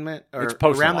post-Enlightenment, or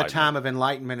around the time of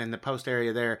Enlightenment in the post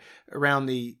area there, around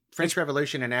the French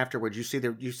Revolution and afterwards. You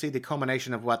see the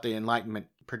culmination of what the Enlightenment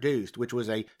produced, which was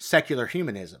a secular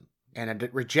humanism and a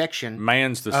rejection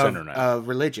man's the center now of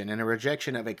religion and a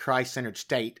rejection of a Christ-centered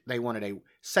state. They wanted a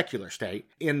secular state.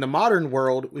 In the modern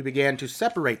world, we began to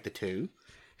separate the two,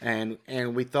 and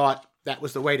we thought that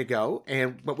was the way to go.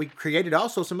 But we created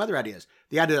also some other ideas.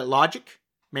 The idea that logic,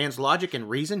 man's logic and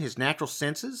reason, his natural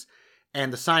senses,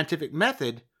 and the scientific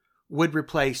method would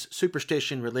replace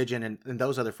superstition, religion, and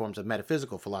those other forms of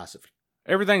metaphysical philosophy.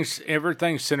 Everything's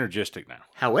synergistic now.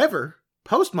 However,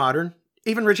 postmodern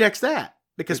even rejects that.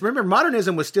 Because remember,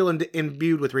 modernism was still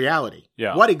imbued with reality.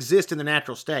 Yeah. What exists in the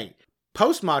natural state.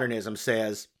 Postmodernism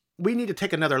says, we need to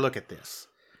take another look at this.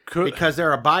 Because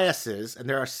there are biases and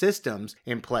there are systems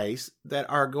in place that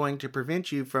are going to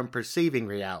prevent you from perceiving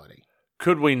reality.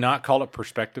 Could we not call it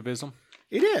perspectivism?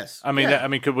 It is. I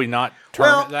mean, could we not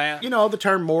term it that? The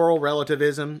term moral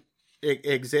relativism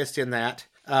exists in that.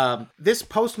 This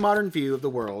postmodern view of the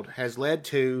world has led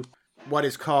to what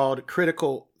is called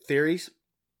critical theories.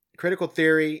 Critical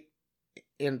theory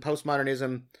in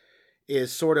postmodernism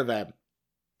is sort of a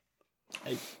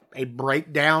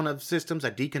breakdown of systems,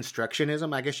 a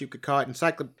deconstructionism, I guess you could call it.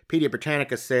 Encyclopedia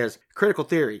Britannica says, critical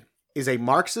theory is a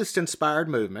Marxist-inspired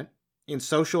movement in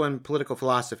social and political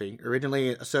philosophy, originally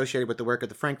associated with the work of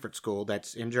the Frankfurt School,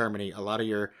 that's in Germany. A lot of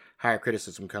your higher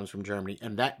criticism comes from Germany,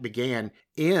 and that began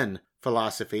in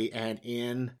philosophy and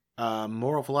in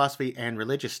moral philosophy and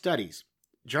religious studies.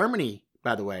 Germany,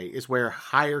 by the way, is where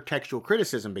higher textual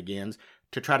criticism begins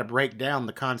to try to break down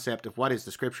the concept of what is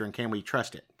the scripture and can we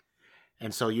trust it.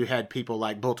 And so you had people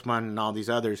like Bultmann and all these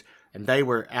others, and they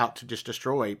were out to just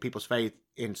destroy people's faith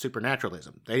in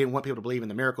supernaturalism. They didn't want people to believe in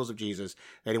the miracles of Jesus.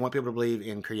 They didn't want people to believe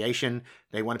in creation.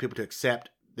 They wanted people to accept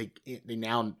the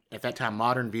now, at that time,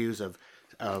 modern views of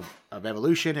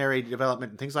evolutionary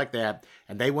development and things like that.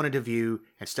 And they wanted to view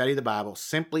and study the Bible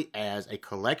simply as a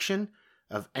collection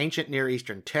of ancient Near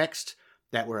Eastern texts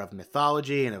that were of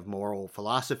mythology and of moral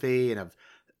philosophy and of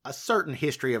a certain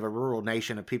history of a rural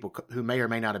nation of people who may or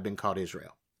may not have been called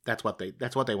Israel. That's what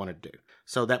they wanted to do.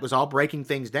 So that was all breaking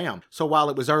things down. So while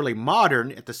it was early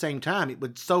modern, at the same time, it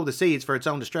would sow the seeds for its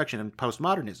own destruction in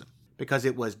postmodernism because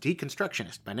it was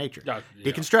deconstructionist by nature. Yeah.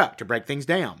 Deconstruct, to break things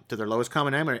down to their lowest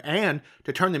common denominator and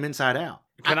to turn them inside out.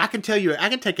 I can tell you, I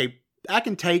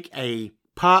can take a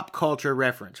pop culture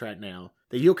reference right now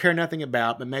that you'll care nothing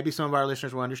about, but maybe some of our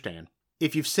listeners will understand.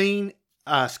 If you've seen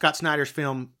Scott Snyder's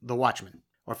film The Watchmen,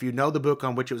 or if you know the book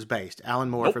on which it was based, Alan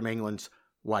Moore from England's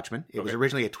Watchmen. It was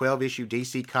originally a 12-issue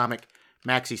DC comic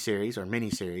maxi series or mini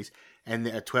series,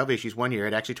 and 12 issues 1 year.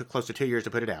 It actually took close to 2 years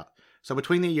to put it out. So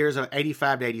between the years of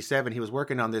 85 to 87, he was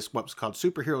working on this, what was called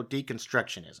superhero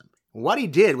deconstructionism. What he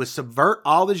did was subvert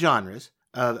all the genres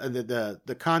of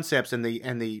the concepts and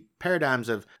the paradigms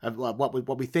of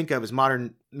what we think of as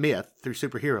modern myth through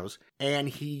superheroes, and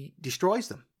he destroys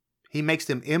them. He makes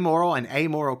them immoral and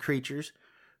amoral creatures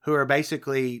who are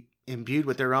basically imbued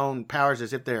with their own powers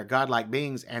as if they're godlike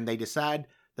beings, and they decide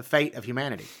the fate of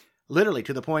humanity. Literally,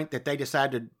 to the point that they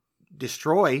decide to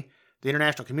destroy the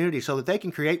international community so that they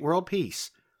can create world peace.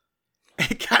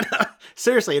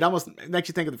 Seriously, it almost makes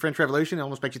you think of the French Revolution. It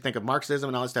almost makes you think of Marxism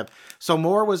and all this stuff. So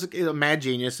Moore was a mad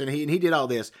genius, and he did all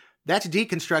this. That's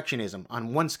deconstructionism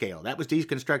on one scale. That was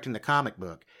deconstructing the comic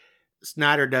book.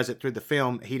 Snyder does it through the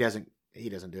film. He doesn't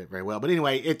do it very well. But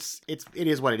anyway, it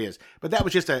is what it is. But that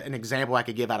was just an example I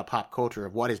could give out of pop culture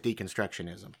of what is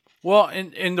deconstructionism. Well,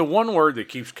 and the one word that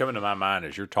keeps coming to my mind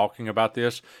as you're talking about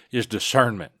this is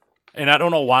discernment. And I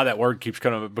don't know why that word keeps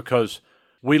coming up, because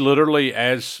we literally,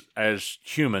 as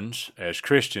humans, as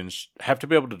Christians, have to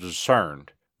be able to discern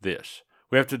this.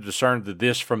 We have to discern the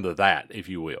this from the that, if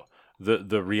you will.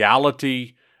 The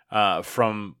reality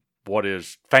from what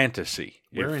is fantasy.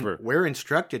 We're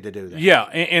instructed to do that. Yeah,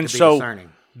 and so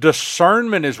discerning.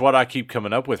 Discernment is what I keep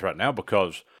coming up with right now,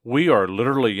 because we are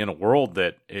literally in a world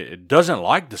that it doesn't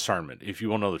like discernment. If you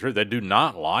want to know the truth, they do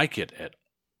not like it at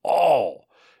all,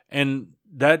 and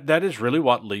that is really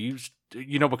what leaves.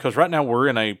 Because right now we're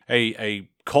in a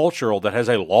culture that has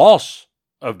a loss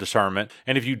of discernment,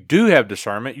 and if you do have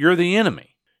discernment, you're the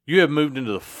enemy. You have moved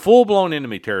into the full-blown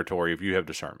enemy territory if you have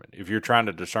discernment, if you're trying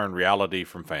to discern reality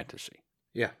from fantasy.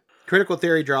 Yeah. Critical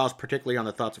theory draws particularly on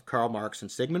the thoughts of Karl Marx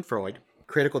and Sigmund Freud.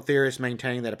 Critical theorists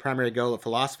maintain that a primary goal of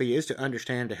philosophy is to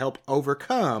understand, to help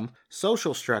overcome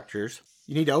social structures.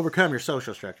 You need to overcome your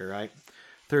social structure, right?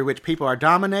 Through which people are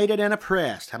dominated and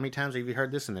oppressed. How many times have you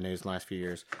heard this in the news in the last few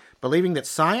years? Believing that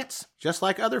science, just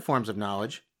like other forms of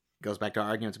knowledge, goes back to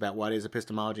arguments about what is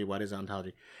epistemology, what is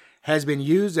ontology, has been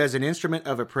used as an instrument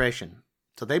of oppression.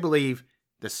 So they believe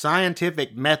the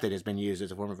scientific method has been used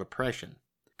as a form of oppression.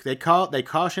 They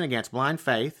caution against blind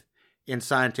faith in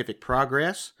scientific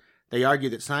progress. They argue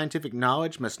that scientific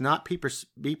knowledge must not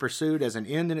be pursued as an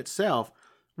end in itself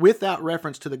without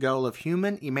reference to the goal of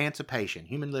human emancipation,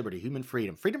 human liberty, human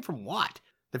freedom. Freedom from what?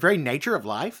 The very nature of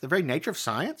life? The very nature of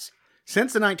science?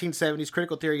 Since the 1970s,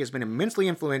 critical theory has been immensely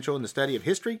influential in the study of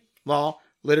history, law,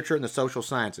 literature, and the social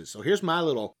sciences. So here's my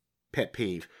little pet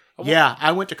peeve. Yeah,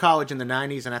 I went to college in the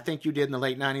 90s, and I think you did in the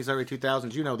late 90s, early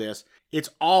 2000s. You know this. It's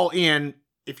all in.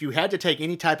 If you had to take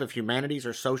any type of humanities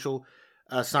or social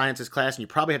sciences class, and you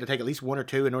probably had to take at least one or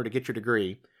two in order to get your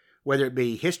degree, whether it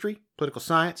be history, political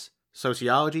science,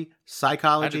 sociology,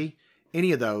 psychology,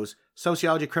 any of those,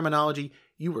 sociology, criminology,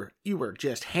 you were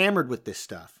just hammered with this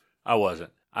stuff. I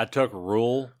wasn't. I took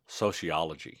rural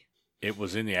sociology. It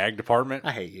was in the ag department.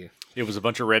 I hate you. It was a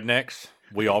bunch of rednecks.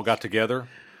 We all got together.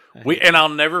 And I'll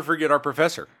never forget our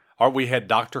professor. We had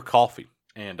Dr. Coffee.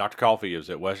 And Dr. Coffee is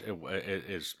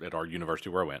at our university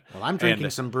where I went. Well, I'm drinking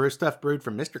some stuff brewed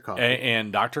from Mr. Coffee.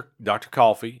 And Dr.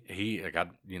 Coffee, he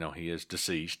is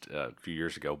deceased a few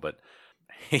years ago, but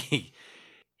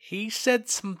he said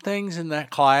some things in that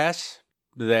class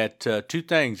that two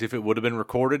things. If it would have been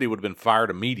recorded, he would have been fired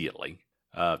immediately.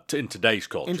 In today's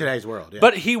culture. In today's world, yeah.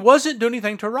 But he wasn't doing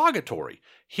anything derogatory.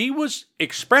 He was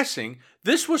expressing,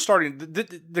 this was starting,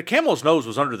 the camel's nose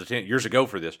was under the tent years ago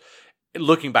for this.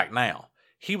 Looking back now,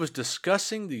 he was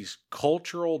discussing these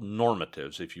cultural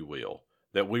normatives, if you will,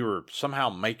 that we were somehow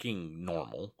making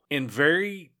normal in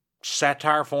very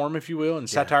satire form, if you will, and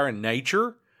satire in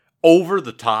nature, over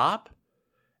the top.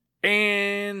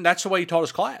 And that's the way he taught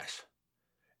his class.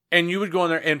 And you would go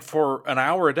in there, and for an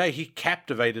hour a day, he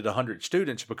captivated 100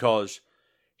 students because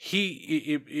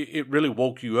it really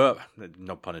woke you up.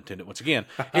 No pun intended. Once again,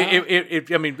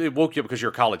 it woke you up because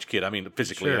you're a college kid. I mean,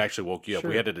 physically, It actually woke you up.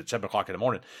 We had it at 7:00 in the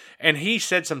morning, and he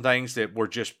said some things that were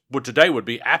just what today would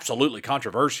be absolutely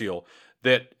controversial.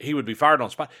 That he would be fired on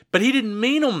the spot, but he didn't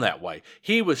mean them that way.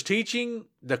 He was teaching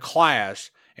the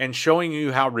class and showing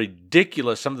you how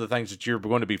ridiculous some of the things that you're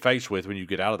going to be faced with when you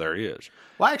get out of there is.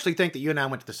 Well, I actually think that you and I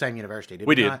went to the same university. Did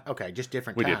we did. Not? Okay, just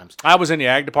different times. I was in the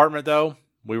ag department, though.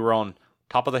 We were on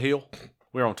top of the hill.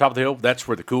 That's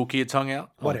where the cool kids hung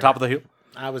out, on top of the hill.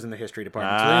 I was in the history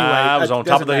department. So anyway, I was on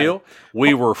top of the hill.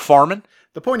 We were farming.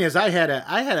 The point is, I had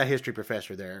a history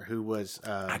professor there who was...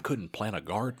 I couldn't plant a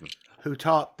garden. Who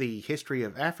taught the history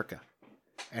of Africa.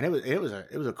 And it was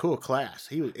a cool class.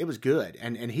 It was good.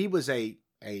 And he was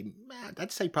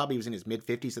I'd say probably he was in his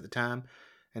mid-50s at the time.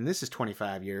 And this is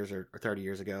 25 years or 30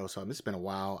 years ago. So this has been a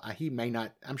while.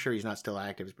 I'm sure he's not still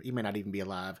active. He may not even be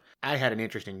alive. I had an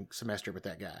interesting semester with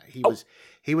that guy. He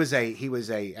was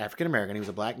a African American. He was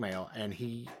a black male, and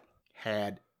he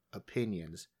had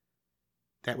opinions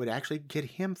that would actually get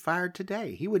him fired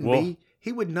today. He would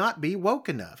not be woke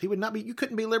enough. You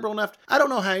couldn't be liberal enough. I don't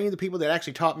know how any of the people that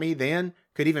actually taught me then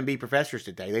could even be professors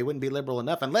today. They wouldn't be liberal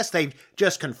enough unless they've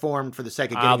just conformed for the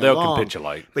sake of getting they'll along. They'll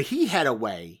capitulate. But he had a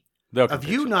way of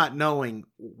you not knowing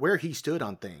where he stood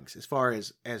on things as far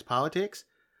as politics,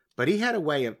 but he had a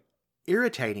way of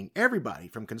irritating everybody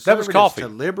from conservatives to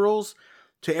liberals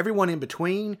to everyone in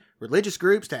between, religious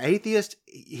groups to atheists.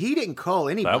 He didn't call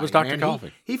anybody. That was Dr.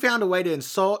 Coffee. He found a way to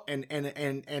insult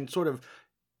and sort of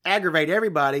aggravate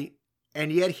everybody,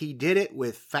 and yet he did it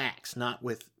with facts, not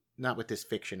with this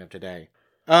fiction of today.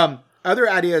 Other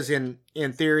ideas in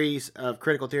theories of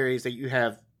critical theories that you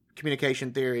have,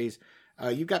 communication theories.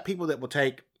 You've got people that will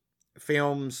take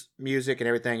films, music, and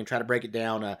everything and try to break it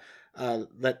down.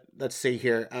 Let's see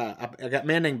here. I got a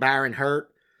man named Byron Hurt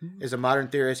is a modern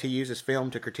theorist. He uses film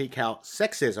to critique how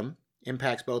sexism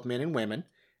impacts both men and women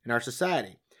in our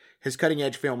society. His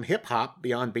cutting-edge film Hip Hop,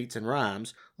 Beyond Beats and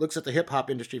Rhymes, looks at the hip-hop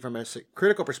industry from a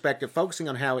critical perspective, focusing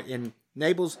on how it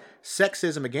enables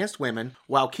sexism against women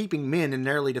while keeping men in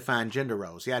narrowly defined gender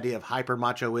roles. The idea of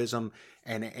hyper-machoism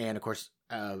and of course,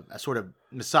 a sort of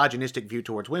misogynistic view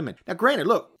towards women. Now, granted,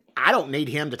 look, I don't need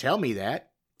him to tell me that.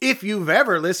 If you've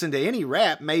ever listened to any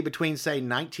rap made between, say,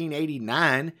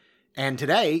 1989 and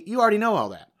today, you already know all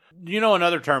that. You know,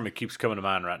 another term that keeps coming to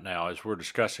mind right now as we're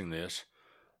discussing this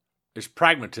is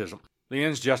pragmatism. The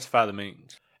ends justify the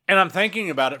means. And I'm thinking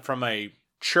about it from a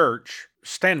church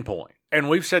standpoint. And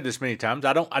we've said this many times.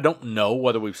 I don't know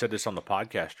whether we've said this on the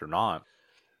podcast or not.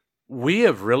 We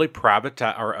have really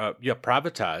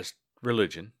privatized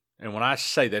religion. And when I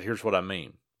say that, here's what I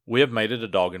mean. We have made it a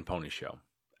dog and pony show.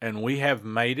 And we have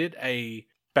made it a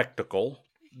spectacle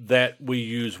that we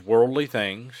use worldly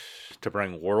things to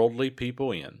bring worldly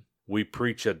people in. We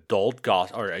preach a dulled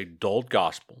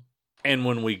gospel. And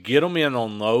when we get them in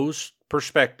on those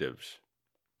perspectives,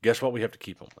 guess what we have to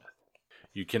keep them with?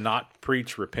 You cannot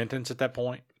preach repentance at that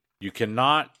point. You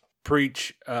cannot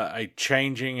preach a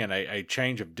changing and a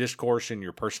change of discourse in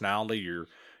your personality.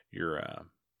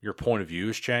 Your point of view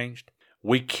has changed.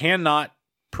 We cannot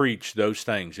preach those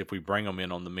things if we bring them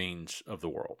in on the means of the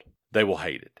world. They will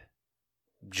hate it.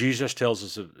 Jesus tells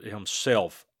us of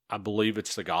himself, I believe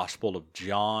it's the Gospel of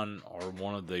John or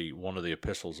one of the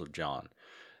epistles of John.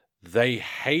 They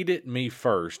hated me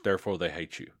first, therefore they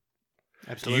hate you.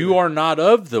 Absolutely. You are not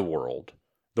of the world.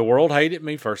 The world hated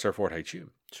me first, therefore it hates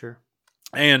you. Sure.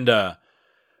 And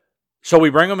so we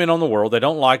bring them in on the world. They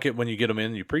don't like it when you get them in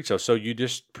and you preach those. So you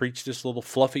just preach this little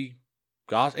fluffy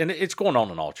gospel. And it's going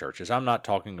on in all churches. I'm not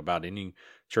talking about any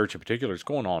church in particular. It's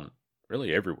going on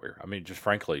really everywhere. I mean, just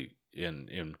frankly,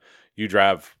 in you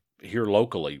drive here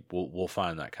locally, we'll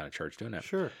find that kind of church doing that.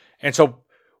 Sure. And so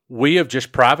we have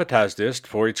just privatized this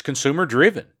for it's consumer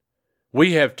driven.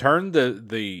 We have turned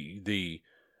the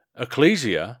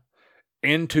ecclesia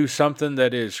into something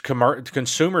that is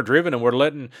consumer driven,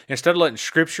 and instead of letting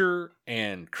Scripture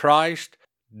and Christ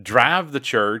drive the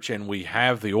church, and we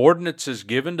have the ordinances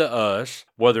given to us,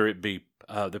 whether it be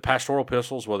the pastoral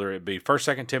epistles, whether it be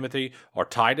 1st, 2nd Timothy, or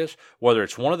Titus, whether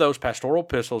it's one of those pastoral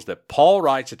epistles that Paul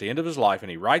writes at the end of his life, and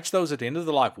he writes those at the end of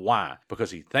the life. Why?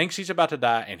 Because he thinks he's about to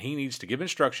die, and he needs to give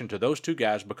instruction to those two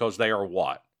guys because they are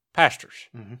what? Pastors.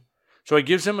 Mm-hmm. So he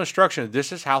gives them instruction.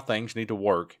 This is how things need to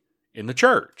work in the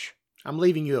church. I'm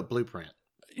leaving you a blueprint.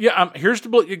 Yeah, here's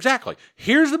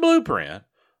the blueprint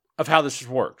of how this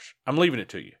works. I'm leaving it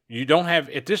to you. You don't have,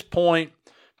 at this point,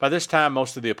 by this time,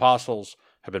 most of the apostles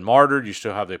have been martyred. You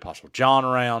still have the Apostle John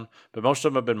around, but most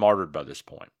of them have been martyred by this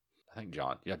point. I think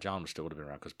John still would have been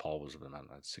around because Paul was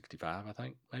about 65, I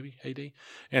think, maybe, AD.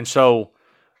 And so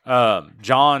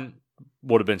John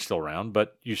would have been still around,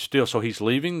 but so he's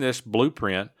leaving this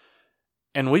blueprint,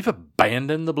 and we've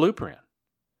abandoned the blueprint.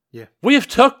 Yeah. We have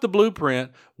took the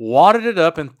blueprint, wadded it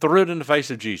up, and threw it in the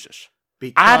face of Jesus.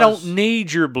 I don't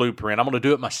need your blueprint. I'm going to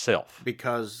do it myself.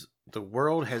 Because the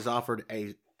world has offered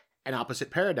an opposite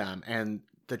paradigm, and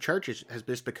the church has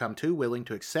just become too willing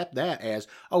to accept that as,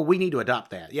 oh, we need to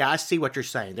adopt that. Yeah, I see what you're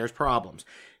saying. There's problems.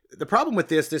 The problem with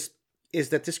this is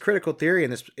that this critical theory,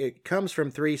 it comes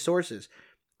from three sources: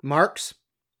 Marx,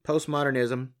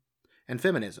 postmodernism, and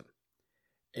feminism.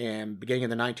 And beginning in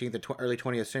the 19th and early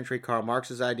 20th century, Karl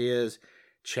Marx's ideas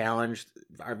challenged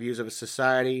our views of a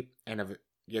society and of,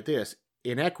 get this,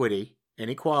 inequity,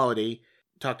 inequality,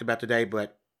 talked about today,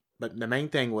 but the main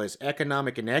thing was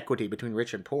economic inequity between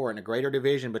rich and poor, and a greater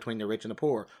division between the rich and the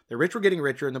poor. The rich were getting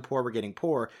richer and the poor were getting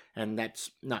poor, and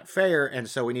that's not fair, and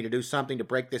so we need to do something to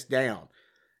break this down.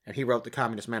 And he wrote the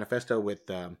Communist Manifesto with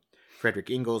Friedrich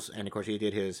Engels, and of course he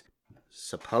did his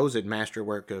supposed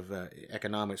masterwork of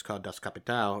economics called Das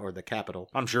Kapital, or The Capital.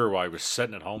 I'm sure why he was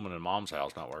sitting at home in his mom's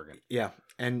house not working. Yeah,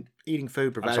 and eating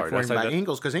food provided for him by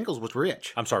Engels, because Engels was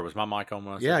rich. I'm sorry, was my mic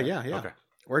on? Yeah. Okay.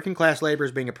 Working class labor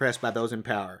is being oppressed by those in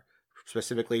power,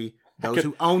 specifically those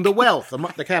who own the wealth,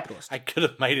 the capitalists. I could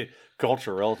have made it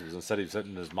cultural relatives and said he was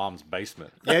sitting in his mom's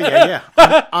basement. Yeah.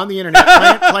 on the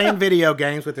internet, playing video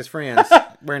games with his friends,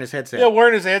 wearing his headset. Yeah,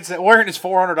 wearing his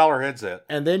 $400 headset.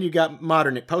 And then you got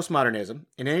postmodernism.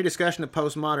 In any discussion of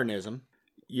postmodernism,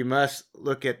 you must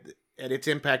look at its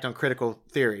impact on critical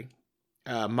theory.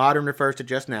 Modern refers to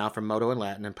just now, from modo in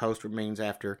Latin, and post means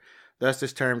after. Thus,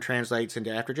 this term translates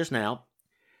into after just now.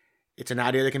 It's an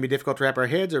idea that can be difficult to wrap our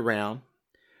heads around,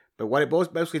 but what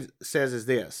it basically says is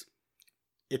this: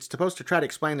 it's supposed to try to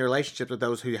explain the relationships with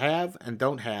those who have and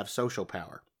don't have social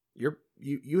power.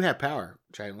 You have power,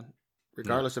 Jalen,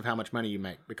 regardless of how much money you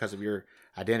make because of your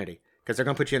identity. because they're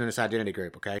going to put you in this identity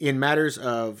group, okay? In matters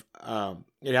of,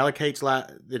 it allocates,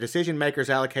 the decision makers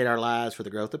allocate our lives for the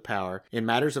growth of power. In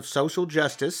matters of social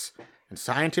justice and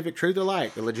scientific truth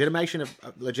alike, the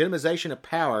legitimization of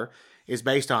power is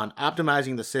based on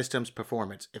optimizing the system's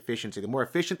performance, efficiency. The more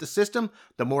efficient the system,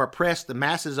 the more oppressed the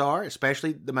masses are,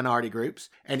 especially the minority groups,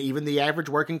 and even the average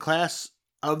working class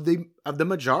of the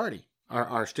majority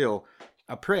are still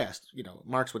oppressed. You know,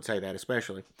 Marx would say that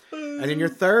especially. And then your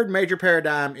third major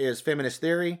paradigm is feminist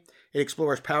theory. It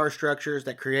explores power structures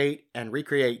that create and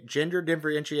recreate gender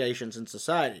differentiations in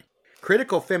society.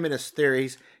 Critical feminist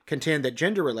theories contend that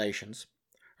gender relations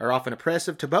are often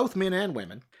oppressive to both men and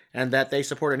women, and that they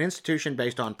support an institution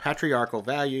based on patriarchal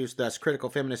values. Thus, critical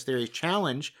feminist theories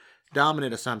challenge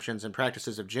dominant assumptions and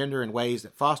practices of gender in ways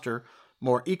that foster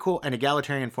more equal and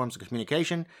egalitarian forms of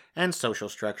communication and social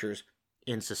structures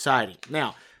in society.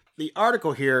 Now, the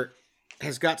article here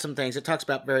has got some things. It talks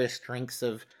about various strengths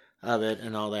of it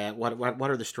and all that. What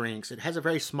are the strengths? It has a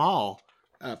very small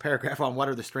paragraph on what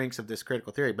are the strengths of this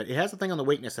critical theory, but it has a thing on the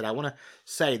weakness that I want to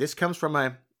say. This comes from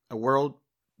a world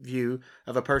view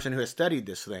of a person who has studied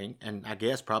this thing, and I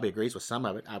guess probably agrees with some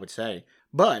of it, I would say.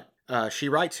 But she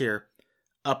writes here,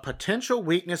 a potential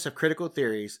weakness of critical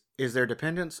theories is their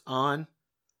dependence on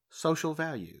social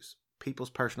values,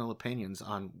 people's personal opinions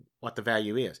on what the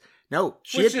value is. No,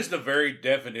 which is the very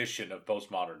definition of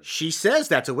postmodernism. She says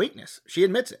that's a weakness. She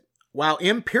admits it. While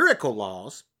empirical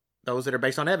laws, those that are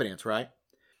based on evidence, right?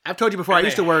 I've told you before, I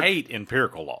used to work... hate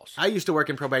empirical laws. I used to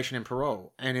work in probation and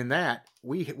parole, and in that,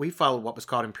 we followed what was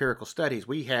called empirical studies.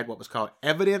 We had what was called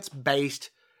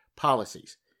evidence-based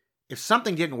policies. If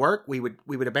something didn't work, we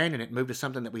would abandon it and move to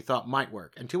something that we thought might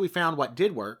work until we found what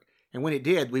did work, and when it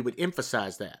did, we would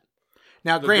emphasize that.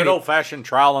 Now, the granted, good old-fashioned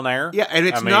trial and error. Yeah, and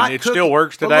it's it still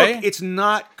works today. Well, look, it's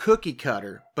not cookie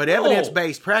cutter, but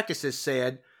evidence-based practices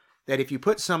said that if you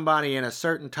put somebody in a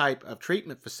certain type of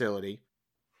treatment facility,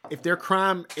 if their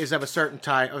crime is of a certain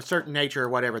type, of a certain nature or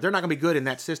whatever, they're not going to be good in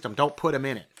that system. Don't put them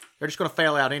in it. They're just going to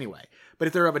fail out anyway. But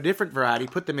if they're of a different variety,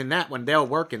 put them in that one. They'll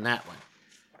work in that one.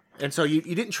 And so you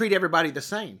didn't treat everybody the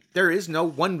same. There is no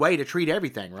one way to treat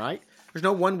everything, right? There's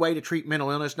no one way to treat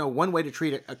mental illness, no one way to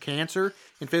treat a cancer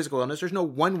and physical illness. There's no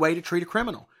one way to treat a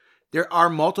criminal. There are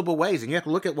multiple ways, and you have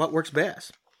to look at what works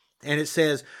best. And it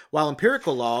says, while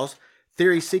empirical laws,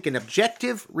 theories seek an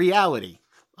objective reality,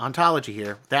 ontology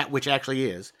here, that which actually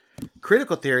is,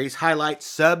 critical theories highlight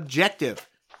subjective,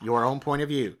 your own point of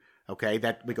view. Okay,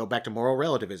 that we go back to moral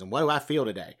relativism. What do I feel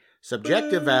today?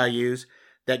 Subjective values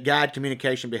that guide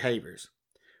communication behaviors.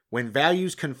 When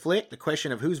values conflict, the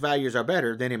question of whose values are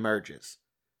better then emerges.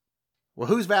 Well,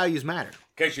 whose values matter?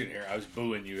 In case you didn't hear, I was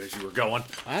booing you as you were going.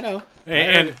 I know.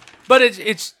 But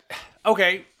it's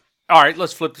okay. All right,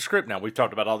 let's flip the script now. We've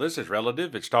talked about all this. It's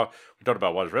relative. We talked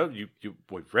about what is relative.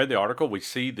 We've read the article. We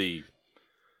see the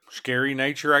scary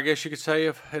nature, I guess you could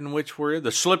say, in which we're in.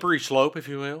 The slippery slope, if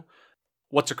you will.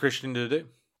 What's a Christian to do?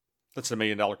 That's the $1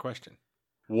 million question.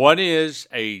 What is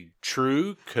a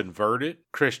true converted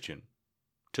Christian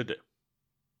to do?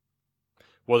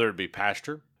 Whether it be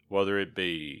pastor, whether it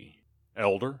be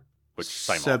elder, which is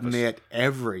the same Submit office.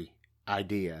 Every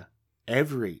idea,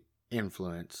 every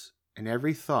influence, and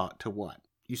every thought to what?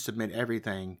 You submit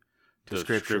everything to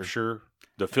Scripture.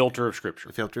 The filter of Scripture.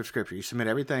 The filter of Scripture. You submit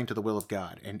everything to the will of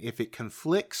God. And if it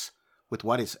conflicts with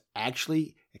what is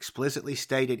actually explicitly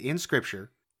stated in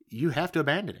Scripture, you have to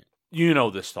abandon it. You know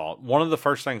this thought. One of the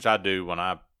first things I do when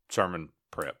I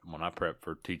prep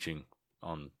for teaching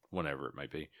on whenever it may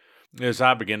be, is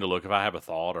I begin to look, if I have a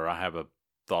thought or I have a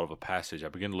thought of a passage, I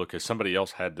begin to look if somebody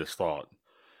else had this thought.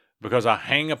 Because I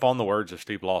hang upon the words of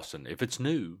Steve Lawson. If it's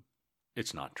new,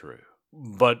 it's not true.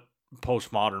 But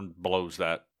postmodern blows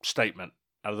that statement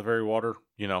out of the very water,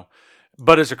 you know.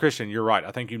 But as a Christian, you're right.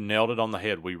 I think you nailed it on the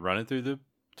head. We run it through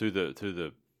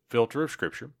the filter of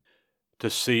Scripture to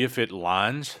see if it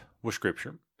lines with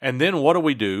Scripture. And then what do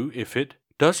we do if it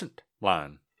doesn't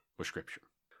line with Scripture?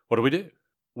 What do?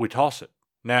 We toss it.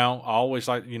 Now, I always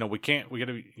like, we got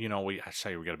to be, we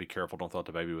got to be careful, don't throw out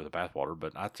the baby with the bathwater,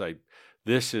 but I'd say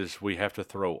we have to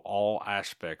throw all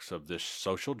aspects of this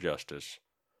social justice,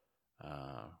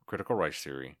 critical race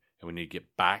theory, and we need to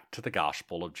get back to the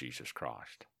gospel of Jesus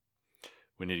Christ.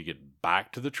 We need to get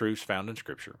back to the truths found in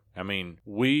Scripture. I mean,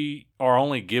 we are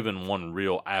only given one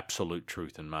real absolute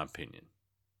truth, in my opinion,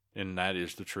 and that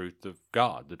is the truth of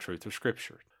God, the truth of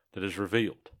Scripture that is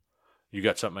revealed. You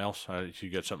got something else? You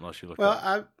got something else you looked at?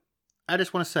 Well, I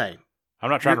just want to say, I'm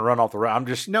not trying to run off the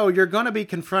road. No, you're going to be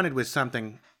confronted with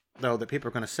something, though, that people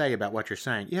are going to say about what you're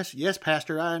saying. Yes,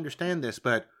 Pastor, I understand this,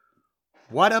 but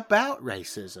what about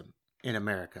racism in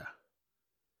America?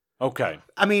 Okay.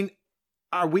 I mean,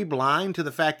 are we blind to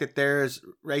the fact that there's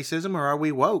racism, or are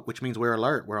we woke, which means we're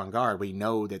alert, we're on guard, we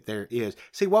know that there is.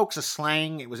 See, woke's a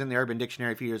slang. It was in the Urban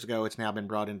Dictionary a few years ago. It's now been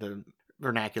brought into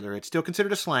vernacular. It's still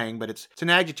considered a slang, but it's an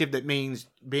adjective that means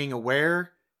being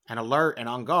aware and alert and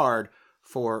on guard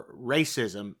for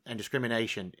racism and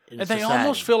discrimination in society. And they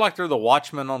almost feel like they're the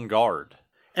watchman on guard.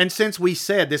 And since we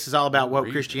said this is all about woke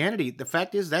Christianity, the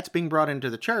fact is that's being brought into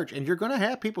the church, and you're going to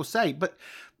have people say, but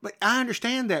I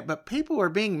understand that, but people are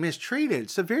being mistreated,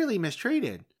 severely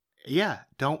mistreated. Yeah,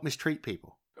 don't mistreat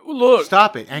people. Look,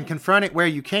 stop it and confront it where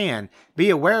you can. Be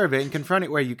aware of it and confront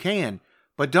it where you can.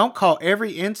 But don't call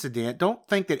every incident, don't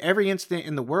think that every incident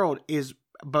in the world is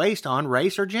based on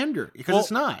race or gender, because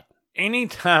it's not.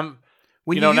 Anytime...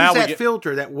 When you use that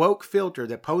filter, that woke filter,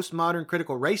 that postmodern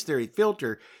critical race theory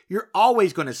filter, you're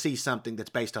always going to see something that's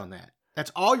based on that.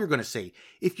 That's all you're going to see.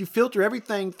 If you filter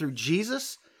everything through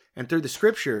Jesus and through the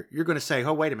scripture, you're going to say,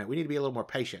 oh, wait a minute, we need to be a little more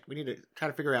patient. We need to try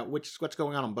to figure out what's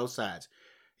going on both sides.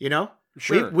 You know?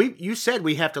 Sure. You said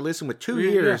we have to listen with 2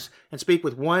 ears and speak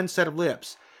with one set of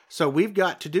lips. So we've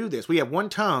got to do this. We have one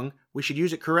tongue. We should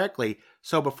use it correctly.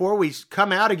 So before we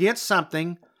come out against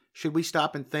something, should we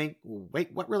stop and think,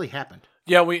 wait, what really happened?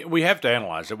 Yeah, we have to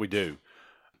analyze it. We do.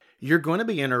 You're going to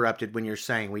be interrupted when you're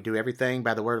saying we do everything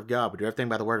by the Word of God. We do everything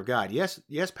by the Word of God.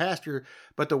 Yes, Pastor,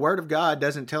 but the Word of God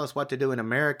doesn't tell us what to do in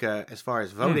America as far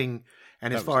as voting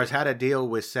and as far as how to deal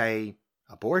with, say,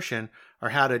 abortion, or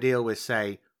how to deal with,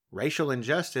 say, racial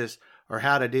injustice, or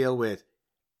how to deal with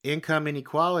income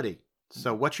inequality.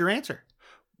 So what's your answer?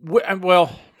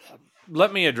 Well,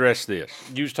 let me address this.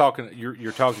 You're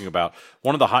talking about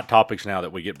one of the hot topics now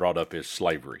that we get brought up is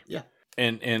slavery. Yeah.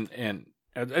 And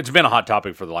it's been a hot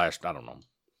topic for the last, I don't know,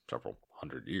 several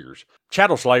hundred years.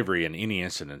 Chattel slavery in any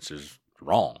instance is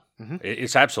wrong. Mm-hmm.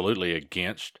 It's absolutely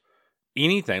against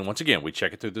anything. Once again, we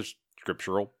check it through the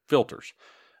scriptural filters.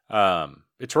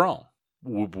 It's wrong.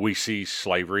 We see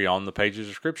slavery on the pages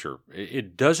of Scripture.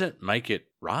 It doesn't make it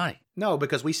right. No,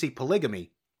 because we see polygamy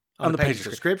on the pages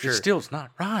of Scripture. It still is not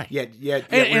right. Yet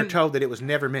we're told that it was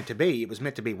never meant to be. It was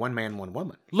meant to be one man, one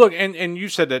woman. Look, and you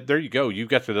said that, there you go. You've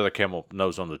got the other camel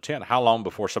nose on the tent. How long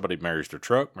before somebody marries their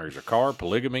truck, marries their car,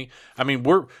 polygamy? I mean,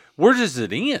 where does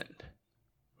it end?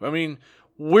 I mean,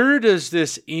 where does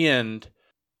this end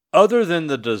other than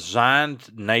the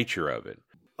designed nature of it?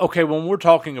 Okay, when we're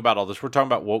talking about all this, we're talking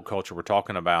about woke culture. We're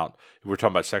talking about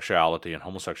sexuality and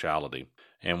homosexuality,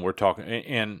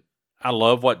 and I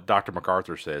love what Dr.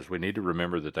 MacArthur says. We need to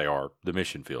remember that they are the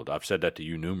mission field. I've said that to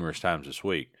you numerous times this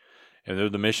week. And they're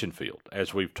the mission field,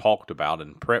 as we've talked about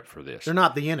and prepped for this. They're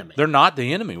not the enemy. They're not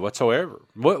the enemy whatsoever.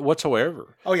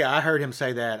 Whatsoever. Oh yeah, I heard him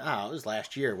say that. It was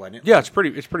last year, wasn't it? Yeah, it's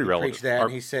pretty relevant. He preached that,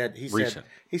 and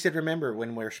he said, remember,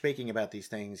 when we're speaking about these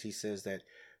things, he says that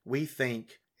we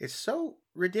think it's so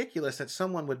ridiculous that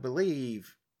someone would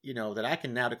believe, that I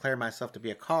can now declare myself to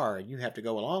be a car and you have to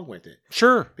go along with it.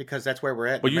 Sure. Because that's where we're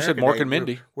at. Well, you said Mork and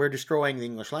Mindy. We're destroying the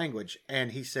English language.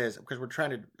 And he says, because we're trying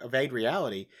to evade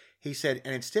reality, he said,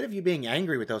 and instead of you being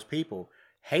angry with those people,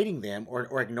 hating them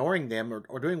or ignoring them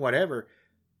or doing whatever,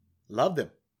 love them.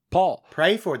 Paul.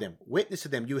 Pray for them. Witness to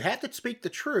them. You have to speak the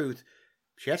truth.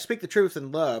 You have to speak the truth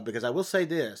in love, because I will say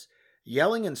this.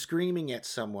 Yelling and screaming at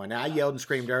someone. Now, I yelled and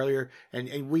screamed earlier,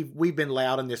 and we've been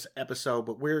loud in this episode,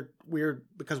 but we're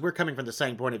because we're coming from the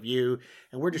same point of view,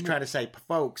 and we're just trying to say,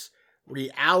 folks,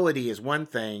 reality is one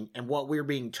thing, and what we're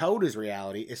being told is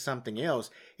reality is something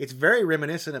else. It's very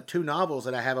reminiscent of two novels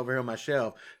that I have over here on my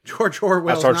shelf: George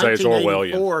Orwell's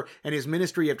 1984 and his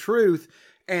Ministry of Truth,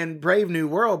 and Brave New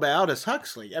World by Aldous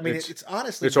Huxley. I mean, it's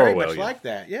honestly very much like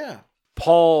that. Yeah.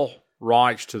 Paul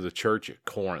writes to the church at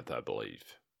Corinth, I believe.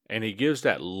 And he gives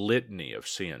that litany of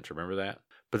sins. Remember that?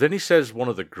 But then he says one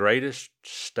of the greatest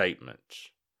statements.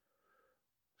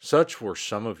 Such were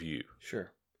some of you.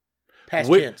 Sure.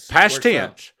 Past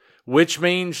tense. Which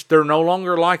means they're no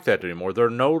longer like that anymore. They're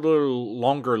no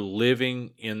longer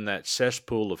living in that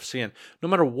cesspool of sin, no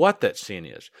matter what that sin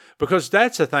is. Because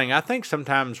that's the thing. I think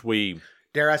sometimes we...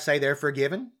 Dare I say they're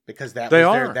forgiven? Because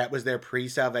that was their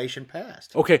pre-salvation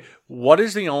past. Okay, what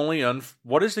is the only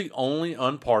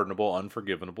unpardonable,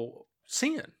 unforgivable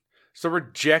sin? It's the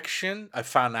rejection, a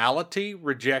finality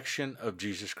rejection of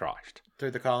Jesus Christ.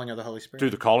 Through the calling of the Holy Spirit.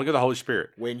 Through the calling of the Holy Spirit.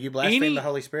 When you blaspheme the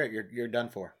Holy Spirit, you're done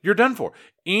for. You're done for.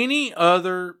 Any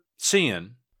other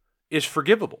sin is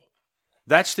forgivable.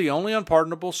 That's the only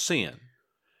unpardonable sin.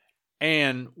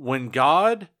 And when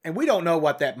God... And we don't know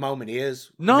what that moment is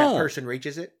when that person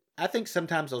reaches it. I think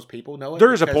sometimes those people know it.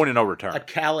 There is a point of no return. A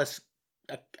callous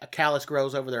a callus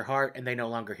grows over their heart and they no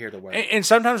longer hear the word. And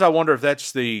sometimes I wonder if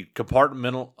that's the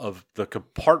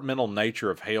compartmental nature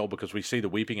of hell, because we see the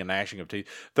weeping and gnashing of teeth.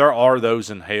 There are those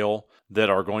in hell that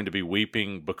are going to be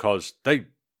weeping because they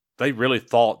really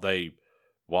thought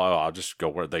I'll just go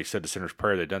where they said the sinner's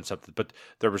prayer, they'd done something, but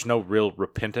there was no real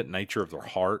repentant nature of their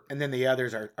heart. And then the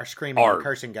others are screaming and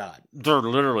cursing God. They're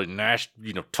literally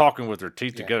talking with their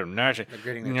teeth together, gnashing. They're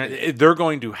gritting their teeth. They're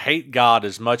going to hate God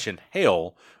as much in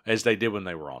hell as they did when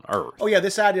they were on earth. Oh yeah,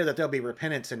 this idea that there'll be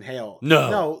repentance in hell.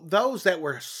 No, those that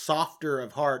were softer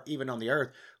of heart, even on the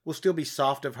earth, will still be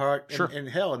soft of heart in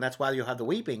hell, and that's why you'll have the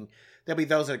weeping. There'll be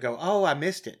those that go, "Oh, I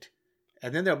missed it."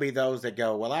 And then there'll be those that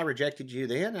go, well, I rejected you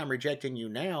then, I'm rejecting you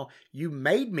now. You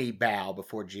made me bow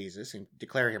before Jesus and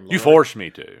declare him Lord. You forced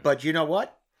me to. But you know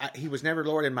what? He was never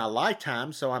Lord in my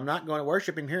lifetime, so I'm not going to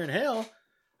worship him here in hell.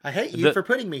 I hate you for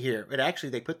putting me here. But actually,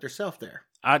 they put themselves there.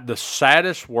 The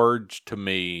saddest words to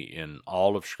me in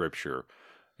all of Scripture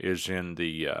is in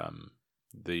the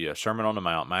Sermon on the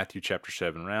Mount, Matthew chapter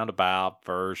 7, around about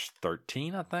verse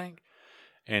 13, I think.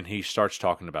 And he starts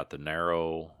talking about the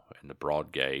narrow and the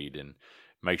broad gate, and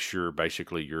make sure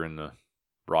basically you're in the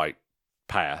right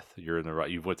path.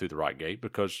 You went through the right gate,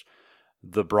 because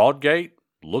the broad gate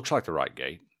looks like the right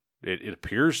gate. It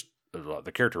appears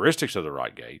the characteristics of the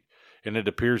right gate, and it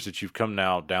appears that you've come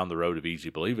now down the road of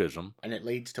easy believism. And it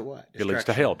leads to what? It leads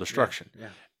to hell, destruction. Yeah.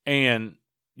 And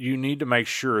you need to make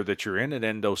sure that you're in it.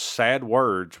 And those sad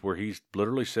words where he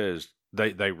literally says,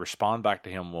 they respond back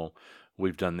to him, well,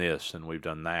 we've done this and we've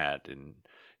done that. And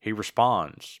he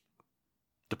responds,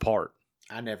 depart.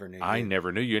 I never knew you. I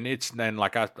never knew you. And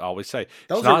like I always say,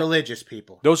 those are religious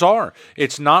people. Those are.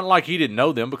 It's not like he didn't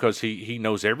know them, because he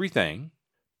knows everything,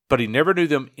 but he never knew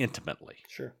them intimately.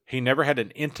 Sure. He never had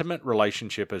an intimate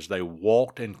relationship as they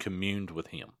walked and communed with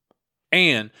him.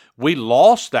 And we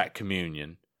lost that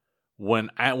communion when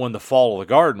the fall of the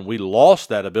garden. We lost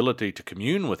that ability to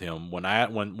commune with him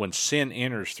when sin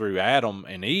enters through Adam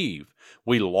and Eve.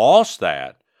 We lost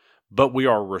that, but we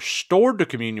are restored to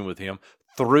communion with him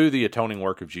through the atoning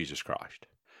work of Jesus Christ.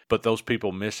 But those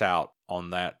people miss out on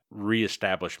that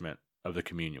reestablishment of the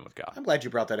communion with God. I'm glad you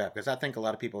brought that up, because I think a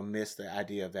lot of people miss the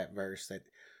idea of that verse, that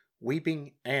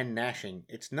weeping and gnashing,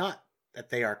 it's not that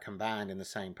they are combined in the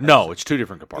same person. No, it's two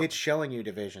different compartments. It's showing you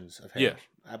divisions of hell. Yes.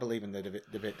 I believe in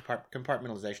the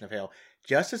compartmentalization of hell,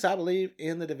 just as I believe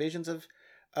in the divisions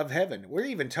of heaven. We're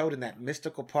even told in that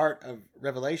mystical part of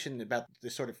Revelation about the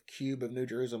sort of cube of New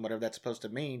Jerusalem, whatever that's supposed to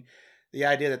mean, the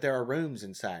idea that there are rooms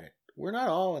inside it. We're not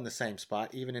all in the same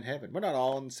spot, even in heaven. We're not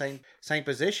all in the same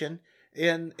position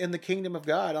in the kingdom of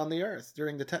God on the earth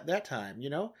during that time.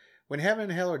 When heaven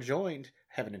and hell are joined,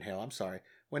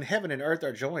 when heaven and earth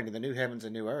are joined in the new heavens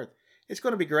and new earth, it's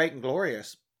going to be great and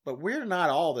glorious. But we're not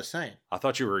all the same. I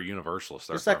thought you were a universalist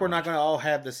there. It's like we're not going to all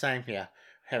have the same,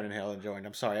 heaven and hell joined.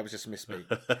 I'm sorry, I was just misspeak.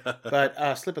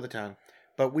 But slip of the tongue.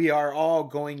 But we are all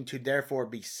going to therefore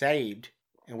be saved,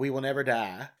 and we will never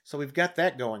die. So we've got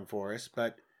that going for us.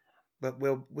 But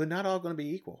we're not all going to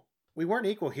be equal. We weren't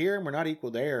equal here, and we're not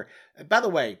equal there. By the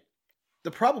way,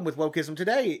 the problem with wokeism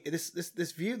today,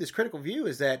 this critical view,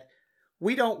 is that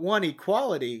we don't want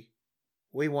equality,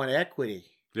 we want equity.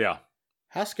 Yeah.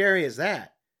 How scary is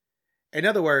that? In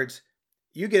other words,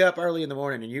 you get up early in the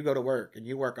morning and you go to work and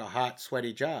you work a hot,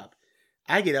 sweaty job.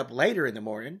 I get up later in the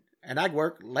morning and I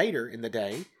work later in the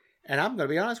day. And I'm going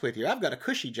to be honest with you, I've got a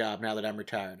cushy job now that I'm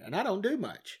retired, and I don't do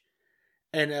much.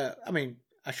 And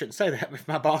I shouldn't say that if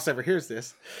my boss ever hears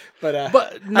this, but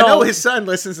no. I know his son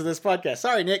listens to this podcast.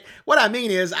 Sorry, Nick. What I mean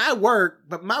is, I work,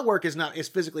 but my work is not as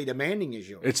physically demanding as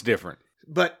yours. It's different.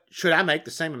 But should I make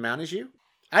the same amount as you?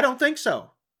 I don't think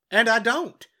so. And I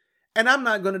don't. And I'm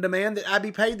not going to demand that I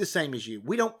be paid the same as you.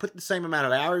 We don't put the same amount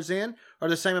of hours in or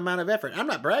the same amount of effort. I'm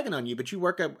not bragging on you, but you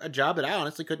work a job that I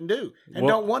honestly couldn't do and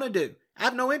don't want to do. I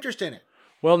have no interest in it.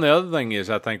 Well, and the other thing is,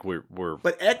 I think we're...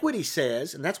 But equity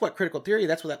says, and that's what critical theory,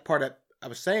 that's what that part I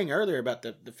was saying earlier about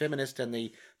the feminist and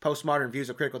the postmodern views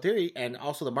of critical theory, and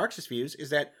also the Marxist views, is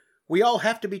that we all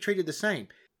have to be treated the same.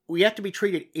 We have to be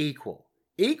treated equal.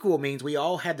 Equal means we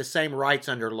all have the same rights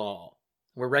under law.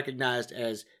 We're recognized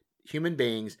as human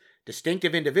beings,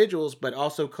 distinctive individuals, but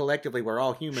also collectively we're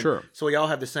all human. Sure. So we all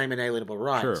have the same inalienable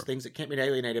rights, sure. Things that can't be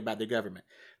alienated by the government.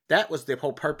 That was the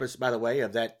whole purpose, by the way,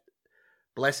 of that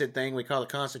blessed thing we call the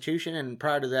Constitution, and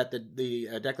prior to that,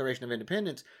 the Declaration of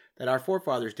Independence that our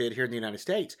forefathers did here in the United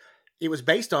States. It was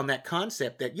based on that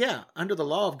concept that, under the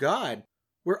law of God,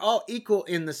 we're all equal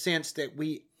in the sense that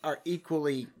we are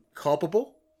equally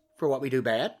culpable for what we do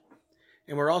bad,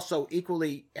 and we're also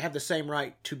equally have the same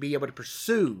right to be able to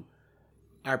pursue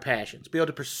our passions, be able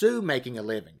to pursue making a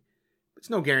living. It's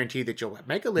no guarantee that you'll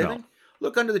make a living.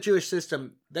 Look, under the Jewish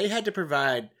system, they had to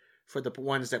provide for the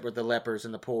ones that were the lepers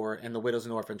and the poor and the widows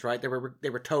and orphans, right? They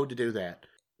were told to do that.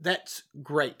 That's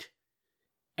great.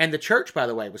 And the church, by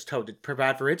the way, was told to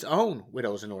provide for its own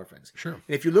widows and orphans. Sure. And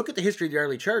if you look at the history of the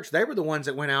early church, they were the ones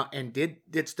that went out and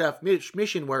did stuff,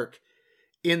 mission work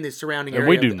in the surrounding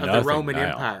area of the Roman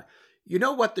Empire. You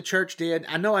know what the church did?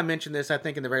 I know I mentioned this, I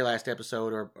think, in the very last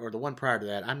episode or the one prior to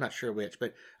that. I'm not sure which,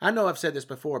 but I know I've said this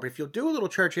before. But if you'll do a little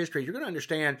church history, you're going to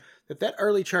understand that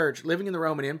early church living in the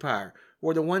Roman Empire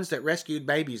were the ones that rescued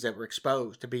babies that were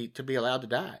exposed to be allowed to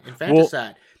die.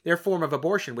 Infanticide, their form of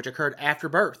abortion, which occurred after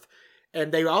birth.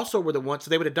 And they also were the ones, so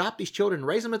they would adopt these children and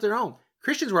raise them as their own.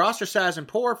 Christians were ostracized and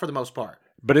poor for the most part.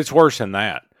 But it's worse than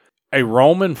that. A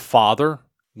Roman father,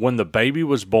 when the baby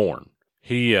was born,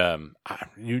 he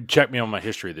you check me on my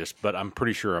history of this, but I'm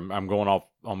pretty sure I'm going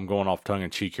off tongue in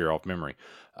cheek here, off memory.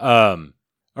 A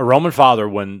Roman father,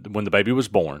 when the baby was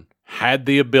born, had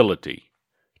the ability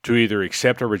to either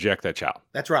accept or reject that child.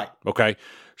 That's right. Okay,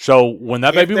 so when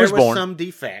that baby was born, there was some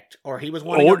defect, or he was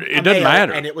wanting it doesn't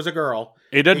matter, and it was a girl.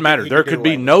 It doesn't matter. There could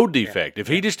be no defect. If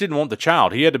he just didn't want the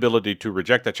child, he had the ability to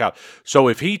reject that child. So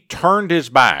if he turned his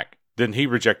back, then he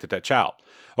rejected that child.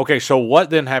 Okay, so what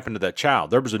then happened to that child?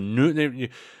 There was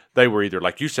they were either,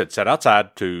 like you said, set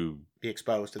outside to be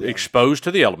exposed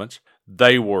to the elements.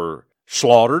 They were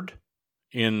slaughtered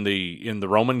in the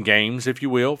Roman games, if you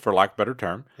will, for lack of a better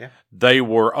term. Yeah. They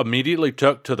were immediately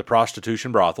took to the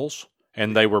prostitution brothels,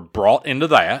 and they were brought into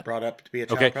that. Brought up to be a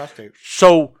child prostitute.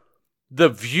 So the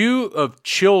view of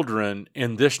children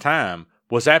in this time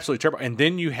was absolutely terrible. And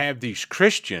then you have these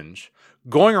Christians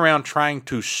going around trying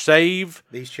to save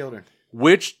these children,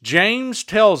 which James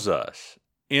tells us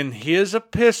in his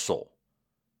epistle,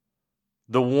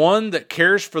 the one that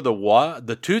cares for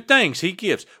the two things he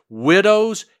gives,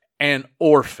 widows and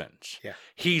orphans. Yeah.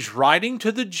 He's writing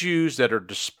to the Jews that are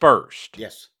dispersed.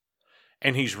 Yes.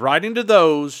 And he's writing to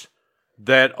those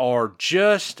that are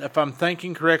just, if I'm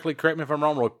thinking correctly, correct me if I'm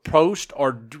wrong, post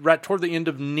or right toward the end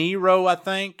of Nero, I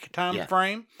think, time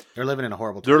frame. They're living in a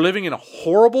horrible time. They're living in a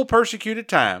horrible, persecuted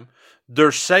time.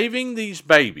 They're saving these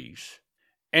babies.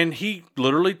 And he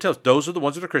literally tells, those are the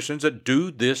ones that are Christians that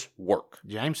do this work.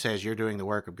 James says you're doing the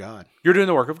work of God. You're doing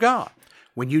the work of God.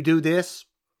 When you do this,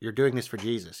 you're doing this for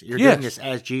Jesus. You're doing this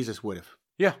as Jesus would have.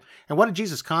 Yeah. And what did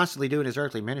Jesus constantly do in his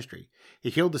earthly ministry? He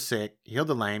healed the sick, he healed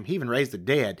the lame, he even raised the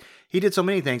dead. He did so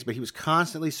many things, but he was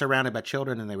constantly surrounded by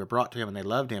children, and they were brought to him, and they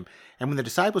loved him. And when the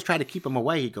disciples tried to keep him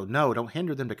away, he'd go, no, don't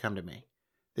hinder them to come to me.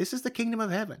 This is the kingdom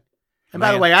of heaven. And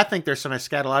by the way, I think there's some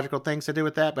eschatological things to do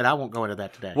with that, but I won't go into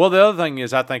that today. Well, the other thing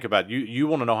is, I think about you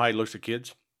want to know how he looks at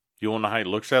kids? You want to know how he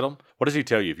looks at them? What does he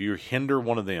tell you? If you hinder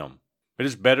one of them, it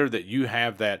is better that you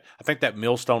have that. I think that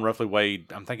millstone roughly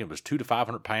weighed, I'm thinking it was 200 to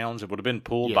 500 pounds. It would have been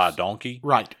pulled by a donkey.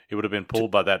 Right. It would have been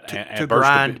pulled by that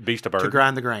beast of burden. To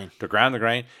grind the grain. To grind the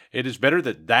grain. It is better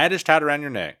that is tied around your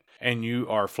neck and you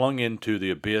are flung into the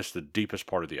abyss, the deepest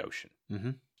part of the ocean.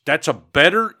 Mm-hmm. That's a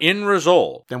better end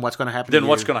result than what's going to happen.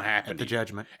 At the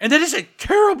judgment. And that is a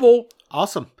terrible,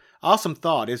 awesome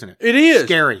thought, isn't it? It is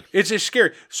scary. It's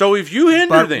scary. So if you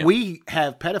hinder them, we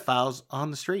have pedophiles on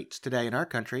the streets today in our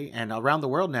country and around the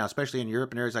world now, especially in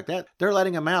Europe and areas like that. They're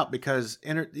letting them out because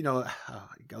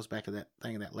it goes back to that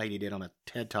thing that lady did on a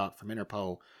TED Talk from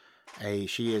Interpol.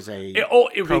 She is a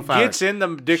if it gets in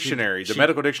the dictionary, the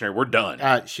medical dictionary, we're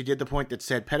done. She did the point that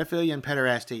said pedophilia and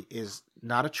pederasty is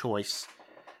not a choice.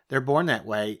 They're born that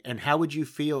way. And how would you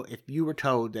feel if you were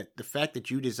told that the fact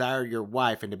that you desire your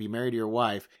wife and to be married to your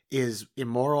wife is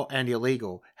immoral and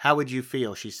illegal? How would you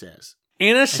feel, she says?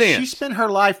 In a sense. She spent her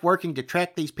life working to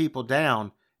track these people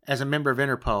down as a member of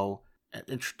Interpol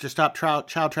and to stop child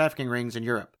trafficking rings in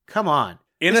Europe. Come on.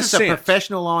 This is a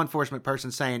professional law enforcement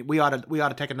person saying we ought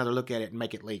to take another look at it and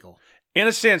make it legal. In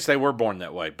a sense, they were born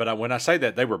that way. But when I say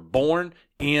that, they were born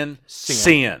in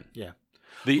sin. Yeah.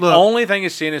 The only thing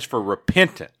is sin is for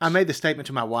repentance. I made the statement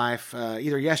to my wife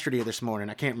either yesterday or this morning.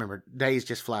 I can't remember. Days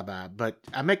just fly by. But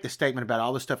I make the statement about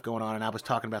all the stuff going on, and I was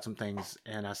talking about some things,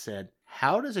 and I said,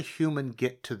 how does a human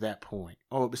get to that point?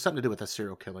 Oh, it was something to do with a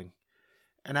serial killing.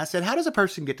 And I said, how does a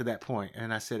person get to that point?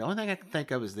 And I said, the only thing I can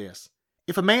think of is this.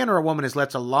 If a man or a woman is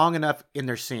left long enough in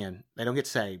their sin, they don't get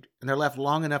saved, and they're left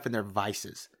long enough in their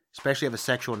vices, especially of a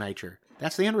sexual nature,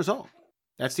 that's the end result.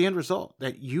 That's the end result,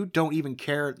 that you don't even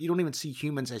care. You don't even see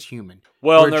humans as human.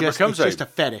 Well, it's just a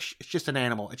fetish. It's just an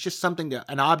animal. It's just